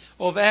picture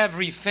of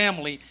every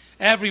family.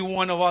 Every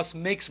one of us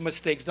makes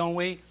mistakes, don't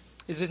we?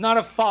 This is not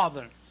a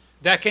father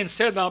that can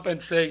stand up and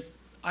say,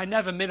 I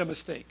never made a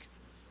mistake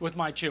with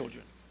my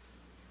children.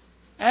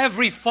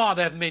 Every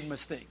father has made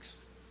mistakes.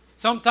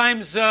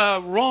 Sometimes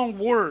wrong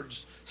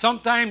words.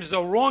 Sometimes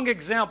the wrong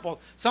example.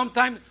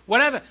 Sometimes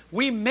whatever.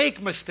 We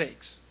make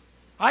mistakes.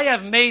 I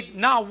have made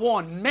not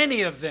one,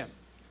 many of them.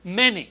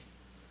 Many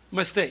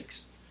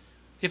mistakes.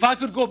 If I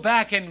could go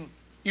back and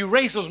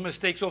erase those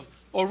mistakes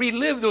or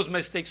relive those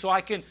mistakes so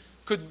I could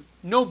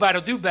know better,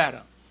 do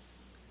better.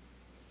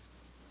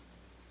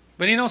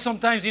 But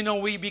sometimes,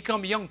 we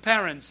become young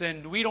parents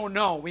and we don't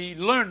know. We're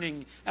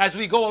learning as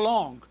we go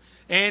along.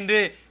 And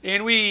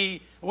when we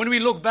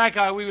look back,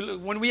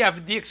 when we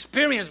have the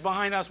experience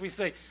behind us, we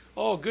say,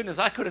 oh, goodness,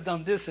 I could have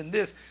done this and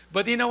this.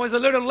 But, it's a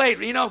little late,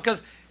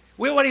 because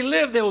we already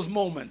lived those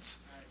moments.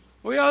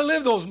 We already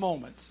lived those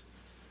moments.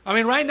 I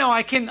mean, right now,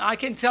 I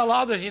can tell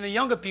others,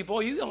 younger people, oh,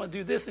 you're going to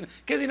do this.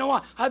 Because you know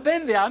what? I've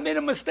been there. I made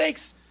the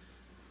mistakes.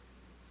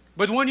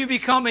 But when you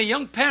become a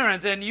young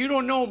parent and you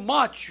don't know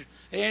much,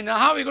 and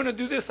how are you going to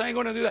do this? I ain't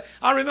going to do that.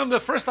 I remember the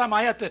first time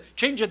I had to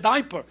change a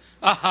diaper.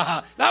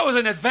 That was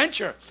an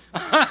adventure.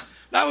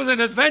 That was an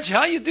adventure.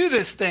 How you do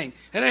this thing?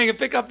 And then you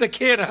pick up the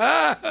kid.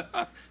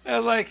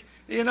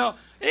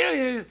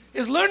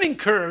 It's learning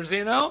curves,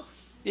 And,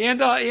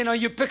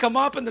 you pick them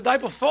up and the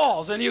diaper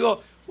falls. And you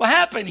go, what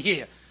happened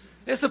here?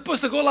 It's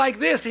supposed to go like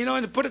this,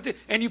 and put it,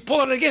 and you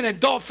pull it again, and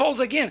dog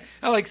falls again.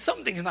 I'm like,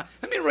 something is not.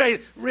 Let me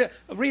read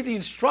the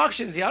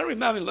instructions here. I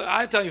remember.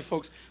 I tell you,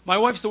 folks, my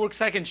wife used to work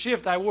second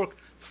shift. I work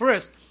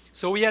first,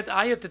 so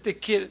I had to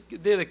take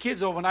the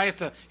kids over, and I had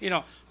to,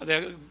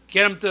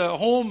 get them to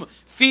home,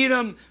 feed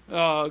them,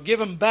 give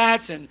them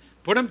baths, and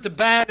put them to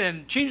bed,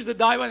 and change the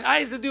diaper.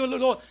 I had to do a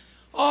little.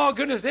 Oh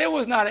goodness, that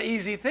was not an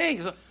easy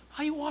thing. So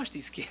how you wash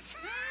these kids?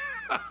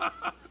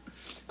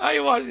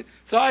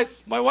 So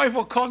my wife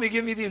will call me,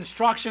 give me the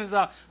instructions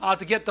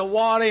to get the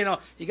water.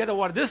 You get the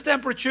water this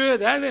temperature.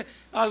 Then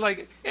I was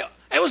like,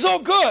 it was all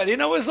good. It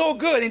was all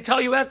good until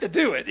you have to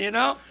do it.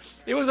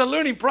 It was a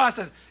learning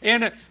process.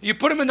 And you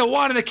put him in the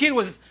water, and the kid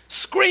was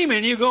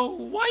screaming. You go,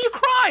 why are you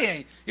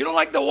crying? You don't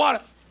like the water?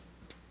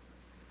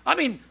 I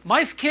mean,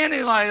 my skin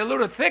is like a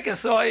little thicker,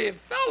 so it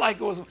felt like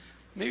it was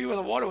maybe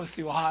the water was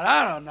too hot.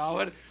 I don't know.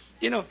 But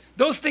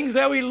those things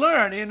that we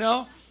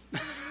learn.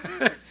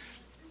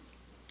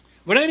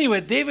 But anyway,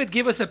 David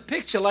gave us a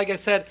picture, like I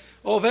said,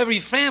 of every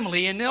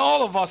family, and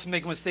all of us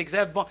make mistakes,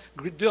 have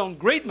done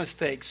great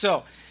mistakes.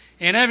 So,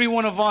 and every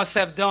one of us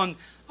have done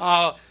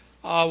our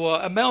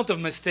amount of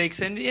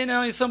mistakes.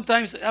 And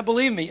sometimes,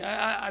 believe me,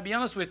 I'll be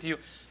honest with you.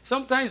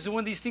 Sometimes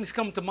when these things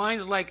come to mind,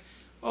 it's like,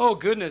 oh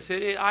goodness,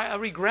 I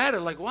regret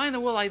it. Like, why in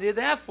the world I did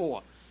that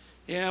for?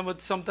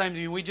 But sometimes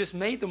we just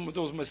made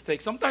those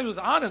mistakes. Sometimes it was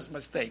honest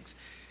mistakes,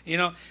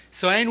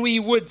 So, and we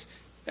would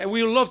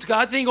love to go.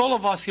 I think all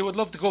of us here would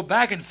love to go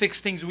back and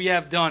fix things we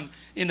have done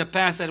in the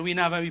past that we're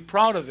not very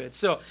proud of it.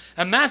 So,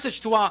 a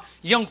message to our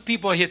young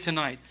people here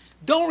tonight.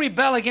 Don't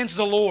rebel against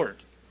the Lord.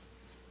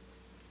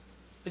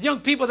 The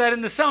young people that are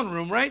in the sound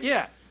room, right?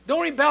 Yeah.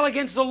 Don't rebel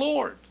against the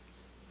Lord.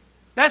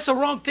 That's the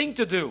wrong thing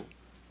to do.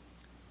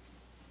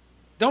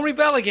 Don't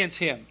rebel against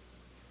Him.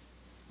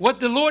 What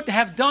the Lord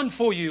have done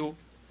for you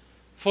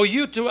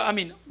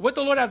what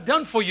the Lord have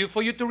done for you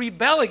to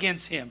rebel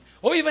against Him,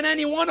 or even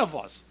any one of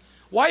us.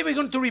 Why are we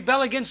going to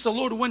rebel against the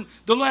Lord when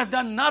the Lord have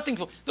done nothing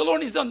for us? The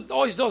Lord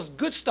always does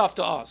good stuff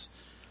to us.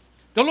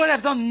 The Lord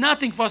has done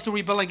nothing for us to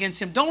rebel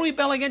against Him. Don't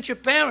rebel against your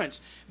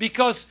parents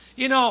because,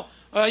 you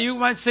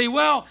might say,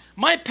 well,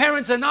 my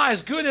parents are not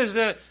as good as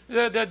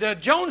the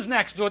Jones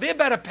next door. They're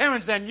better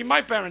parents than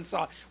my parents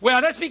are.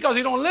 Well, that's because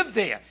you don't live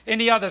there in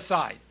the other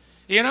side.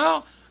 They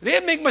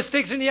make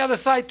mistakes in the other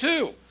side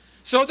too.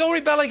 So don't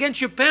rebel against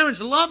your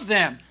parents. Love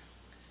them.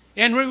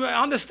 And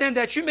understand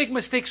that you make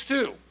mistakes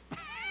too.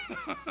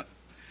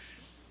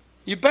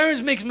 Your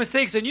parents make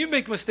mistakes and you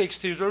make mistakes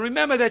too. So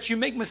remember that you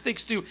make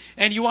mistakes too.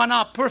 And you are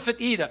not perfect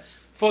either.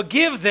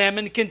 Forgive them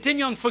and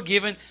continue on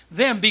forgiving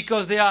them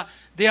because they are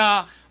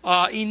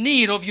in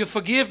need of your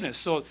forgiveness.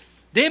 So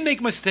they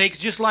make mistakes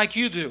just like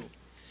you do.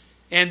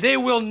 And they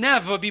will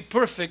never be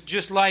perfect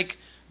just like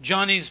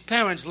Johnny's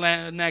parents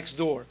next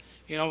door.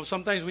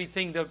 Sometimes we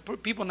think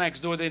that people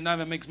next door, they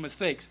never make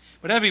mistakes.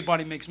 But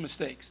everybody makes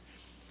mistakes.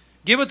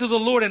 Give it to the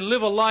Lord and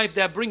live a life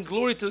that brings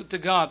glory to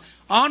God.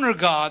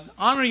 God,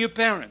 honor your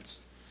parents.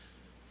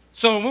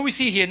 So what we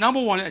see here,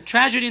 number one, a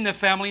tragedy in the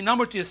family.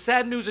 Number two,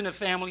 sad news in the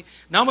family.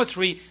 Number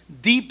three,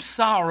 deep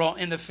sorrow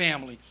in the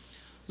family.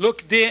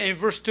 Look there in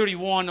verse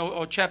 31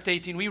 or chapter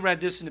 18. We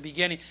read this in the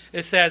beginning.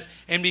 It says,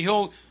 and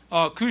behold,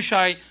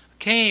 Cushai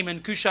came,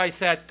 and Cushai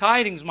said,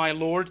 tidings, my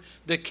lord,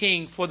 the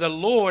king, for the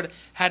Lord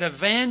had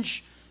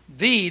avenged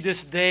thee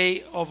this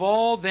day of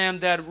all them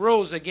that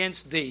rose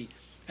against thee.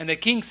 And the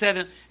king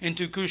said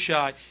unto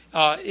Cushai,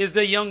 is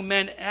the young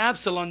man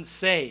Absalom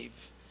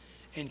safe?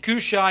 And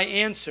Cushai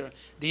answered,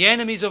 the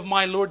enemies of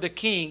my lord the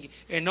king,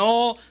 and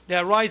all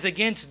that rise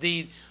against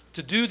thee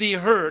to do thee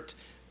hurt,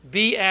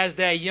 be as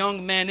that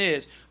young man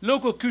is.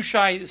 Look what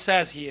Cushai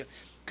says here.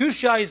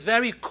 Cushai is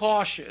very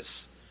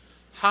cautious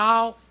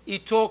how he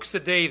talks to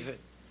David.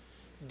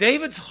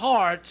 David's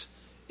heart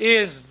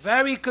is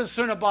very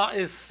concerned about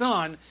his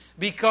son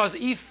because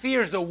he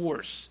fears the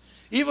worst.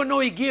 Even though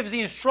he gives the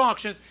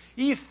instructions,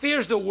 he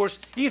fears the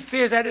worst. He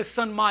fears that his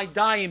son might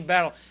die in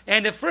battle.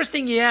 And the first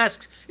thing he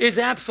asks is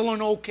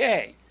Absalom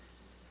okay?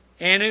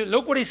 And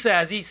look what he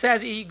says.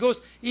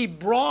 He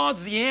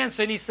broadens the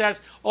answer and he says,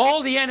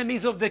 all the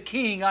enemies of the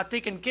king are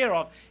taken care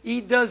of.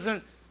 He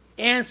doesn't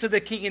answer the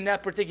king in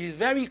that particular. He's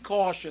very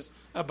cautious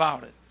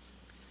about it.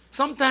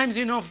 Sometimes,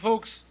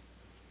 folks,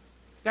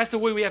 that's the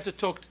way we have to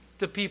talk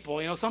to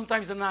people.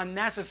 Sometimes they're not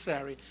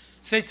necessary.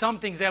 Say some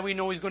things that we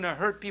know is going to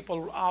hurt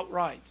people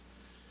outright.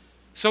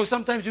 So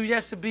sometimes we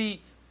have to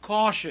be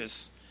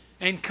cautious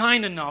and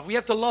kind enough. We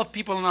have to love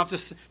people enough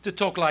to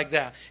talk like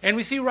that. And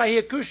we see right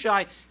here,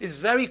 Cushai is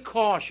very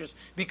cautious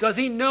because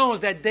he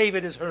knows that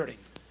David is hurting.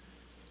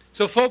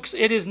 So folks,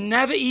 it is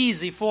never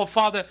easy for a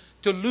father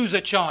to lose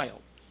a child.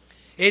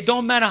 It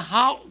don't matter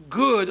how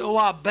good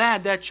or how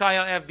bad that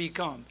child have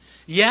become.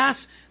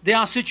 Yes, there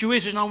are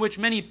situations on which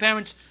many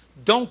parents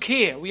don't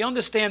care. We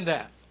understand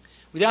that.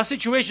 There are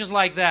situations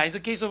like that. It's a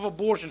case of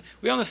abortion.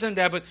 We understand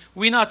that, but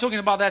we're not talking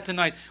about that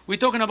tonight. We're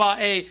talking about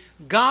a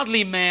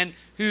godly man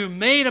who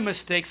made a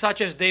mistake,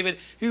 such as David,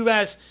 who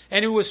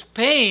was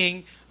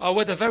paying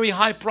with a very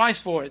high price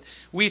for it.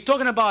 We're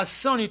talking about a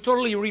son who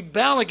totally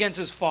rebelled against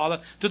his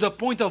father to the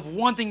point of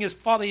wanting his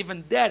father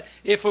even dead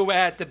if it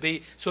had to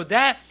be. So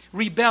that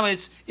rebellion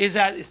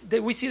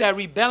we see that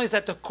rebellion is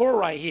at the core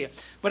right here.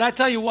 But I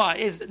tell you what,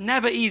 it's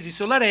never easy.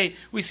 So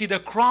we see the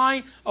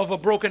cry of a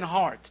broken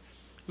heart.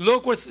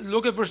 Look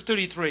at verse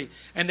 33.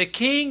 And the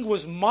king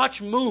was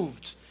much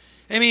moved.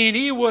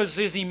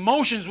 His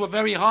emotions were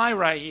very high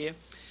right here.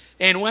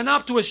 And went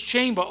up to his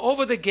chamber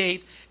over the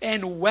gate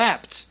and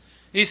wept.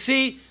 You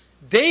see,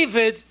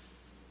 David,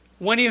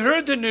 when he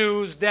heard the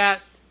news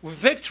that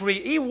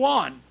victory, he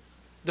won.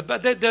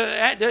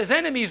 His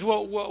enemies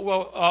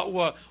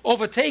were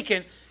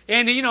overtaken.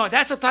 And,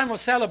 that's a time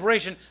of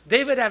celebration.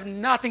 David had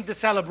nothing to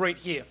celebrate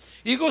here.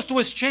 He goes to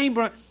his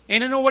chamber,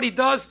 and you know what he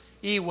does?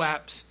 He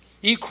weeps.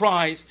 He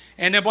cries.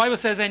 And the Bible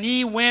says, and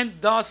he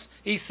went thus,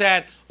 he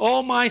said,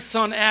 oh, my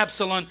son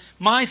Absalom,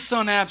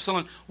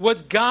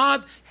 would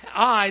God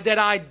that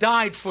I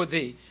died for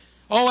thee.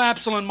 Oh,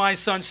 Absalom, my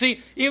son.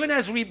 See, even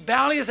as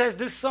rebellious as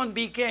this son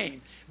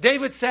became,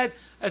 David said,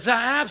 as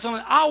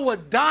Absalom, I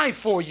would die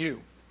for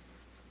you.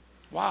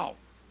 Wow.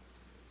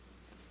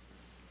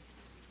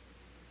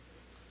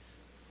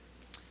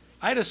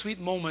 I had a sweet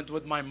moment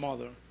with my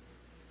mother.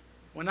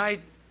 When I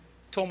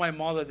told my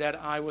mother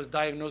that I was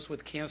diagnosed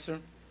with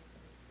cancer,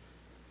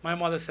 my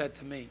mother said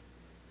to me,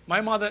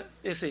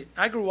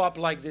 I grew up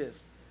like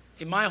this.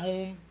 In my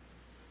home,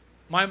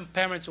 my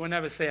parents would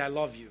never say, I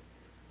love you.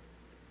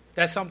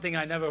 That's something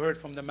I never heard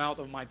from the mouth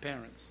of my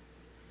parents.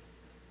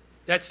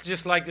 That's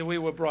just like the way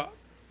we were brought.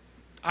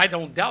 I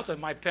don't doubt that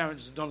my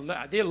parents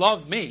they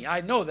love me.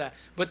 I know that.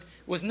 But it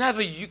was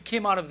never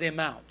came out of their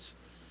mouths.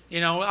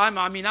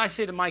 I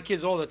say to my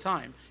kids all the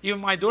time. Even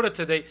my daughter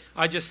today,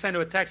 I just sent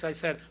her a text. I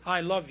said, I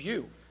love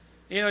you.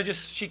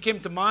 She came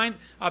to mind.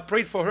 I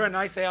prayed for her, and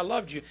I say, I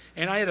loved you.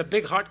 And I had a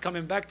big heart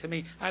coming back to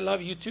me. I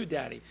love you too,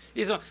 Daddy.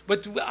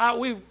 But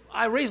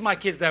I raised my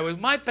kids that way.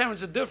 My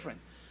parents are different.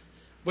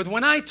 But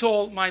when I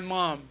told my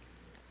mom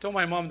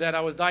that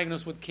I was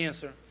diagnosed with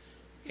cancer,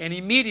 and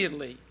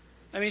immediately,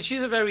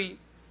 she's a very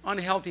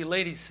unhealthy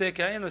lady, sick,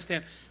 I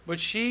understand, but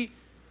she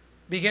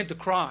began to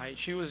cry.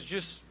 She was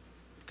just,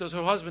 because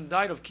her husband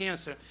died of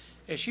cancer,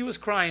 and she was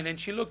crying, and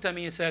she looked at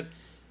me and said,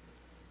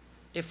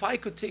 if I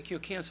could take your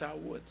cancer, I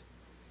would.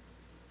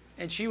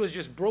 And she was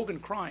just broken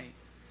crying.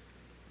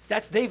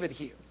 That's David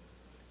here.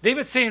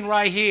 David's saying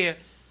right here,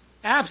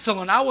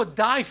 Absalom, I would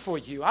die for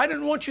you. I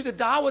didn't want you to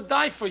die. I would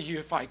die for you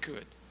if I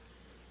could.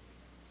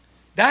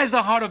 That is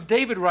the heart of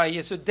David right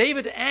here. So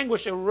David's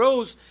anguish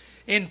arose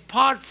in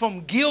part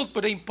from guilt,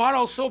 but in part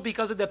also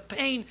because of the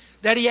pain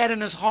that he had in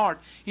his heart.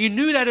 He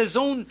knew that his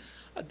own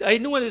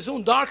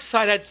dark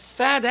side had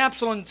fed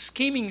Absalom's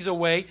schemings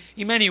away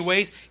in many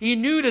ways. He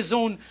knew his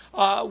own,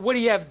 what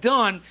he had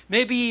done.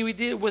 Maybe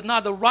he was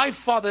not the right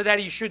father that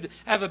he should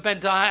have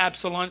been to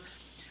Absalom.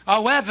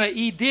 However,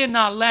 he did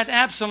not let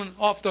Absalom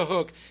off the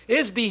hook.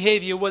 His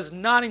behavior was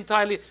not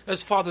entirely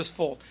his father's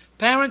fault.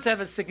 Parents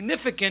have a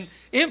significant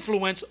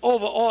influence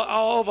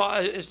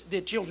over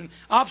their children,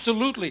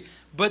 absolutely.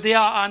 But they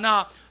are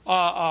not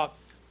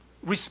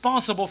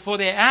responsible for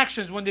their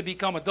actions when they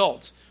become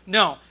adults.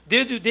 No,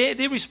 they're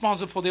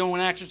responsible for their own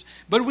actions.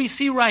 But we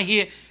see right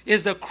here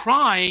is the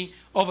crying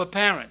of a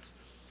parent.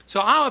 So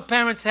our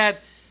parents had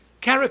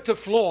character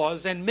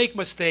flaws and make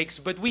mistakes,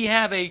 but we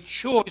have a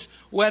choice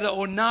whether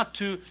or not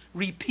to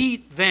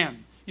repeat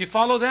them. You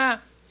follow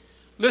that?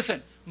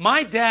 Listen,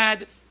 my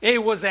dad,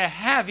 was a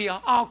heavy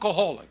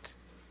alcoholic.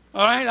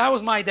 All right, that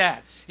was my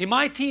dad. In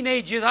my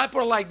teenage years, I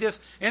put it like this,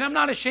 and I'm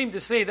not ashamed to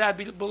say that,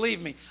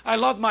 believe me. I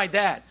loved my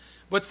dad.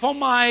 But from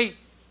my,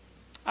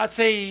 I'd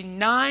say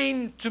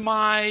 9 to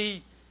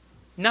my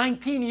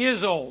 19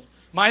 years old,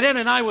 my dad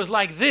and I was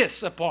like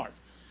this apart.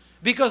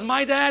 Because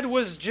my dad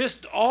was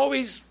just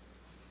always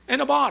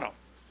in a bottle,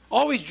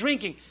 always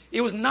drinking.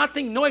 It was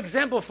nothing, no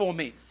example for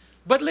me.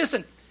 But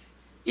listen,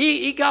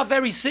 he got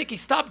very sick. He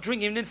stopped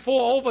drinking. And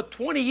for over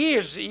 20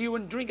 years, he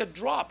wouldn't drink a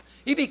drop.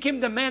 He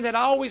became the man that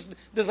I always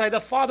desired, the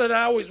father that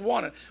I always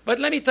wanted. But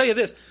let me tell you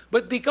this.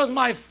 But because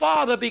my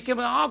father became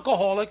an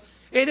alcoholic,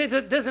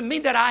 it doesn't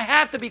mean that I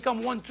have to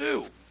become one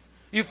too.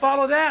 You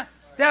follow that?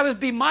 That would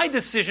be my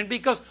decision,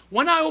 because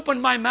when I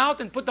open my mouth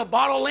and put the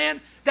bottle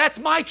in, that's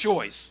my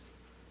choice.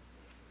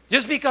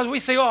 Just because we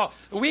say, oh,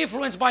 we're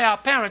influenced by our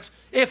parents,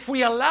 if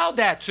we allow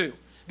that to.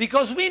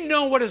 Because we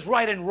know what is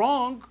right and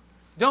wrong,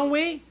 don't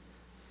we?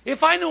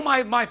 If I know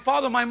my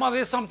father, my mother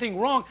did something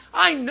wrong,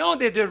 I know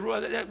they did,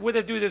 what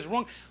they do is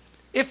wrong.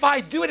 If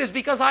I do it, it's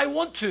because I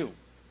want to.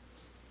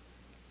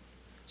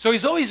 So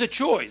it's always a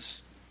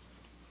choice.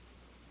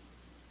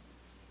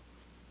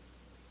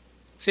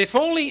 So if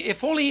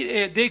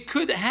only they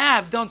could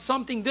have done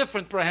something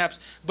different, perhaps,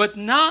 but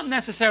not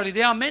necessarily.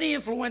 There are many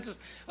influences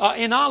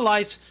in our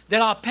lives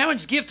that our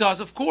parents give to us.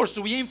 Of course,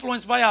 we're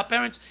influenced by our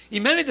parents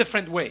in many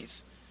different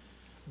ways.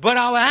 But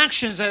our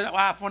actions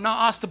are for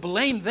not us to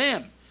blame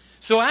them.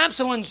 So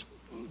Absalom's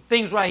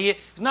things right here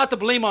is not to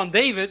blame on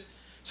David.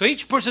 So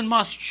each person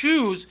must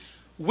choose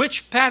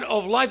which path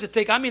of life to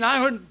take. I mean, I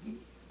heard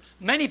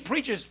many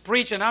preachers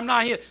preach, and I'm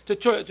not here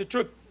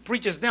to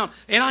preach us down,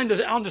 and I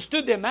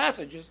understood their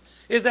messages,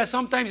 is that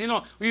sometimes,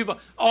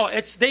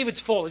 it's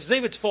David's fault, it's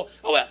David's fault.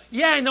 Oh, well,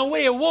 yeah, in a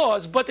way it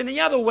was, but in the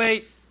other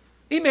way,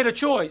 he made a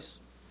choice.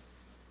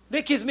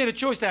 Their kids made a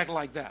choice to act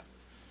like that.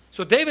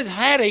 So David's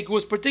headache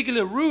was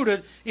particularly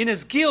rooted in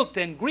his guilt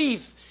and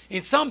grief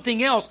in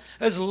something else,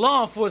 his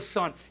love for his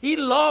son. He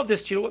loved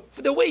his children.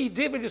 The way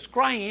David is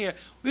crying here,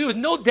 there was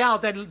no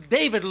doubt that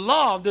David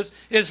loved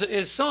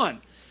his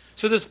son.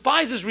 So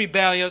despises his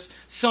rebellious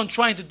son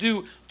trying to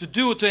do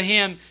it to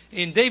him,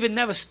 and David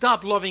never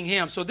stopped loving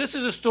him. So this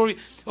is a story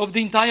of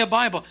the entire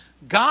Bible.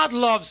 God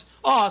loves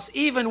us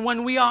even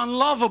when we are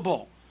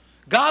unlovable.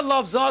 God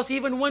loves us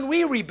even when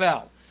we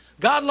rebel.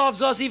 God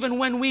loves us even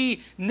when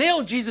we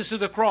nail Jesus to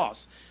the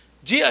cross.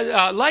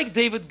 Like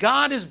David,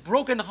 God is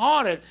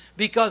brokenhearted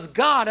because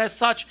God has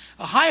such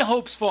high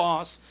hopes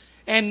for us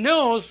and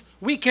knows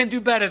we can do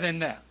better than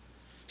that.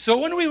 So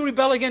when we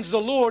rebel against the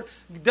Lord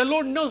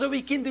knows that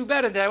we can do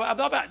better than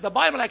that. The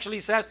Bible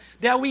actually says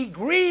that we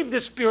grieve the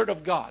Spirit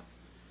of God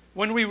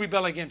when we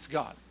rebel against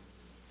God.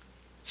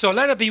 So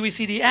let it be, we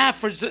see the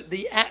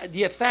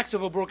effects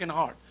of a broken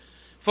heart.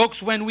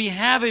 Folks, when we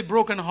have a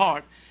broken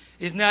heart,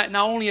 it not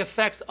only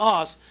affects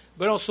us,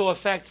 but also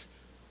affects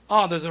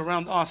others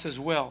around us as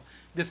well.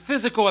 The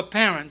physical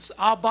appearance,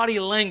 our body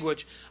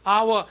language,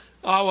 our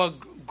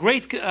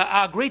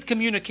great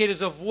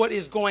communicators of what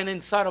is going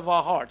inside of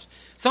our hearts.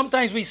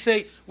 Sometimes we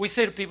say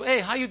to people,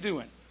 "Hey, how you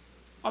doing?"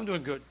 "I'm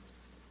doing good."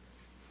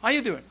 "How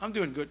you doing?" "I'm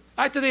doing good."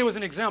 Today was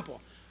an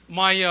example.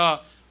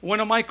 One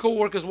of my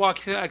co-workers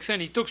walked in,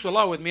 he took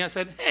Salah with me. I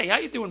said, "Hey, how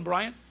you doing,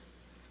 Brian?"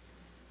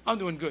 "I'm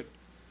doing good."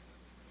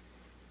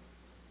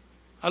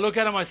 I look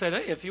at him, I said,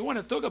 "Hey, if you want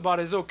to talk about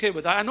it, it's okay,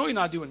 but I know you're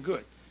not doing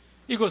good."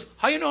 He goes,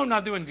 "How you know I'm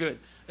not doing good?"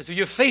 I said,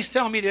 "Your face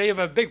telling me that you have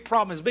a big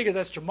problem as big as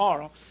that's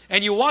tomorrow,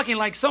 and you're walking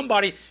like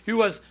somebody who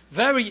was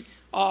very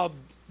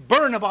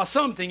burned about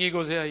something." He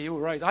goes, "Yeah, you're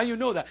right. How you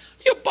know that?"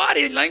 "Your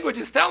body language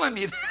is telling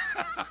me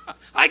that."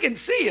 I can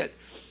see it.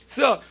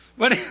 So,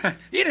 but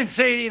he didn't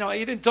say, he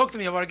didn't talk to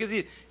me about it because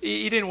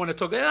he didn't want to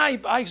talk. And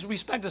I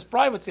respect his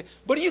privacy,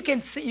 but you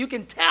can see, you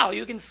can tell,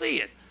 you can see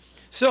it.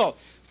 So,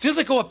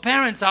 physical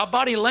appearance, our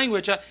body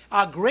language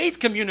are great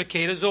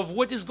communicators of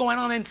what is going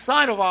on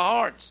inside of our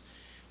hearts.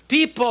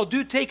 People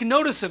do take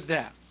notice of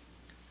that.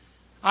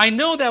 I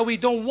know that we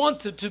don't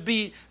want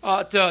we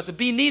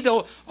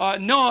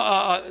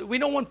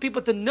don't want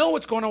people to know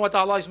what's going on with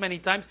our lives many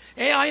times.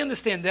 Hey, I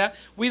understand that.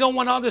 We don't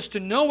want others to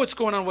know what's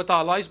going on with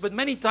our lives, but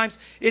many times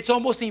it's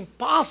almost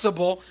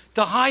impossible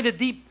to hide the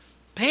deep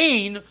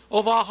pain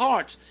of our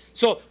hearts.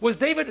 So, was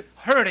David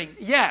hurting?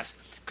 Yes.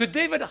 Could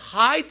David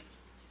hide?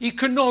 He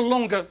could no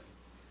longer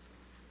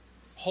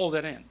hold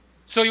it in.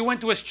 So he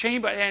went to his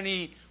chamber and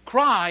he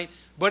cried,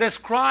 but his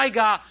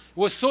cry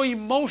was so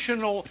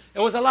emotional,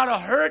 there was a lot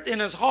of hurt in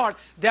his heart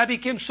that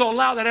became so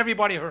loud that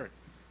everybody heard.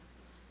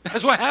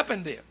 That's what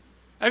happened there.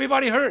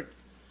 Everybody heard.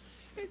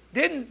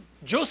 Didn't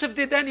Joseph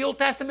did that in the Old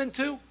Testament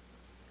too?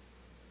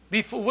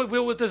 Before,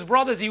 with his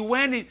brothers, he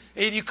went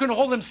and he couldn't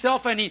hold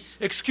himself and he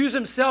excused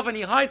himself and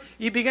he hid.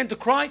 He began to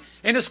cry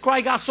and his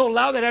cry got so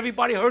loud that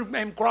everybody heard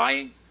him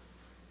crying.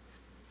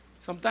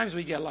 Sometimes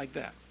we get like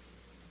that.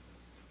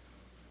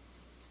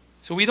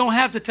 So we don't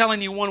have to tell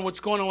anyone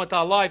what's going on with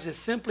our lives. It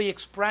simply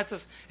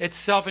expresses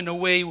itself in the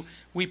way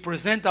we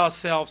present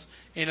ourselves.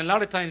 And a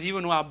lot of times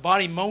even our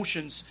body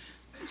motions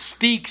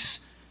speaks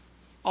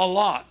a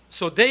lot.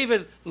 So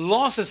David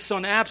lost his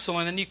son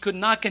Absalom, and he could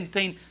not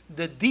contain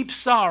the deep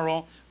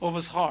sorrow of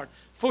his heart.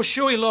 For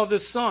sure he loved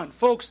his son.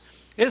 Folks,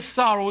 his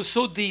sorrow was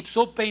so deep,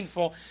 so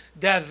painful,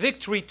 that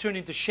victory turned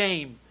into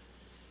shame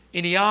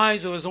in the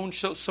eyes of his own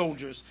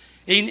soldiers.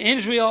 In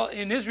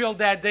Israel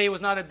that day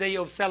was not a day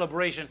of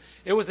celebration.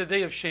 It was a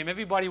day of shame.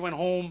 Everybody went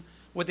home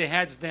with their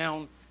heads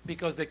down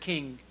because the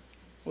king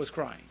was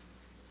crying.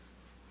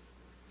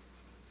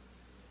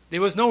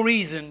 There was no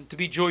reason to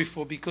be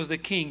joyful because the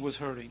king was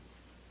hurting.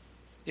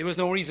 There was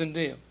no reason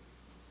there.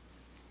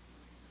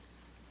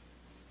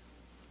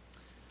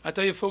 I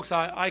tell you, folks,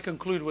 I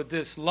conclude with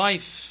this.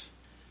 Life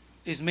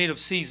is made of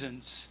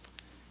seasons.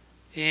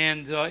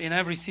 And in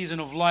every season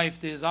of life,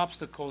 there's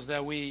obstacles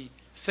that we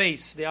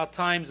face. There are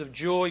times of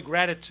joy,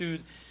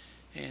 gratitude,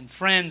 and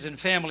friends and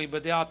family,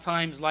 but there are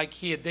times like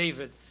here,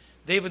 David.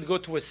 David go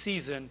to a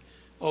season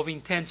of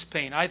intense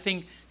pain. I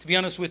think, to be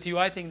honest with you,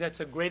 I think that's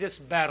the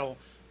greatest battle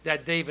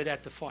that David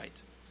had to fight.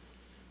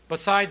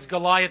 Besides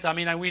Goliath, I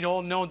mean, we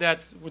all know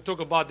that we talk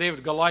about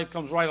David, Goliath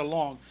comes right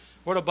along.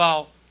 What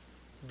about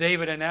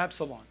David and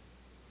Absalom?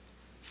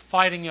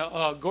 Fighting,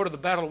 go to the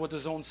battle with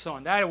his own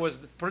son. That was,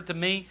 to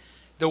me,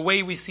 the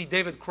way we see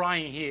David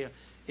crying here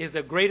is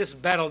the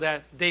greatest battle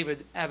that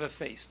David ever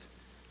faced.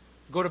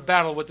 Go to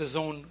battle with his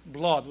own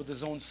blood, with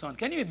his own son.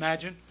 Can you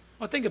imagine?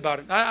 Well, think about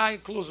it. I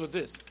close with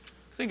this.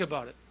 Think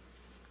about it.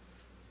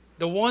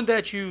 The one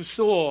that you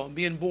saw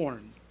being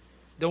born,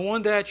 the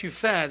one that you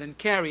fed and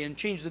carry and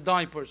changed the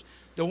diapers,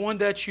 the one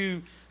that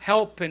you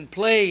help and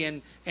play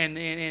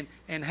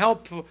and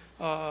help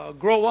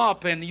grow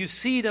up, and you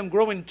see them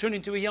grow and turn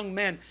into a young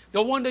man,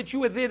 the one that you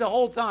were there the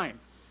whole time,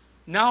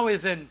 now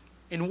is in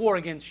war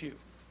against you.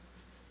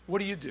 What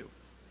do?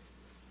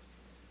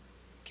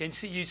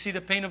 You see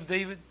the pain of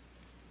David?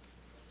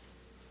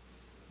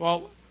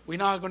 Well, we're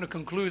not going to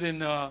conclude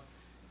in a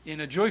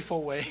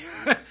joyful way.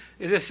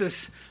 This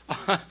is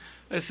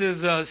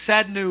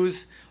sad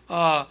news.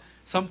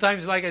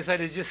 Sometimes, like I said,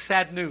 it's just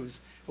sad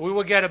news. We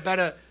will get a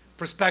better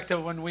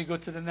perspective when we go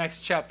to the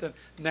next chapter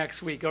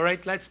next week. All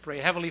right, let's pray.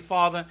 Heavenly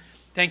Father,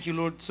 thank you,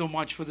 Lord, so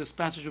much for this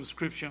passage of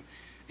Scripture.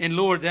 And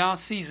Lord, there are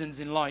seasons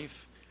in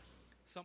life.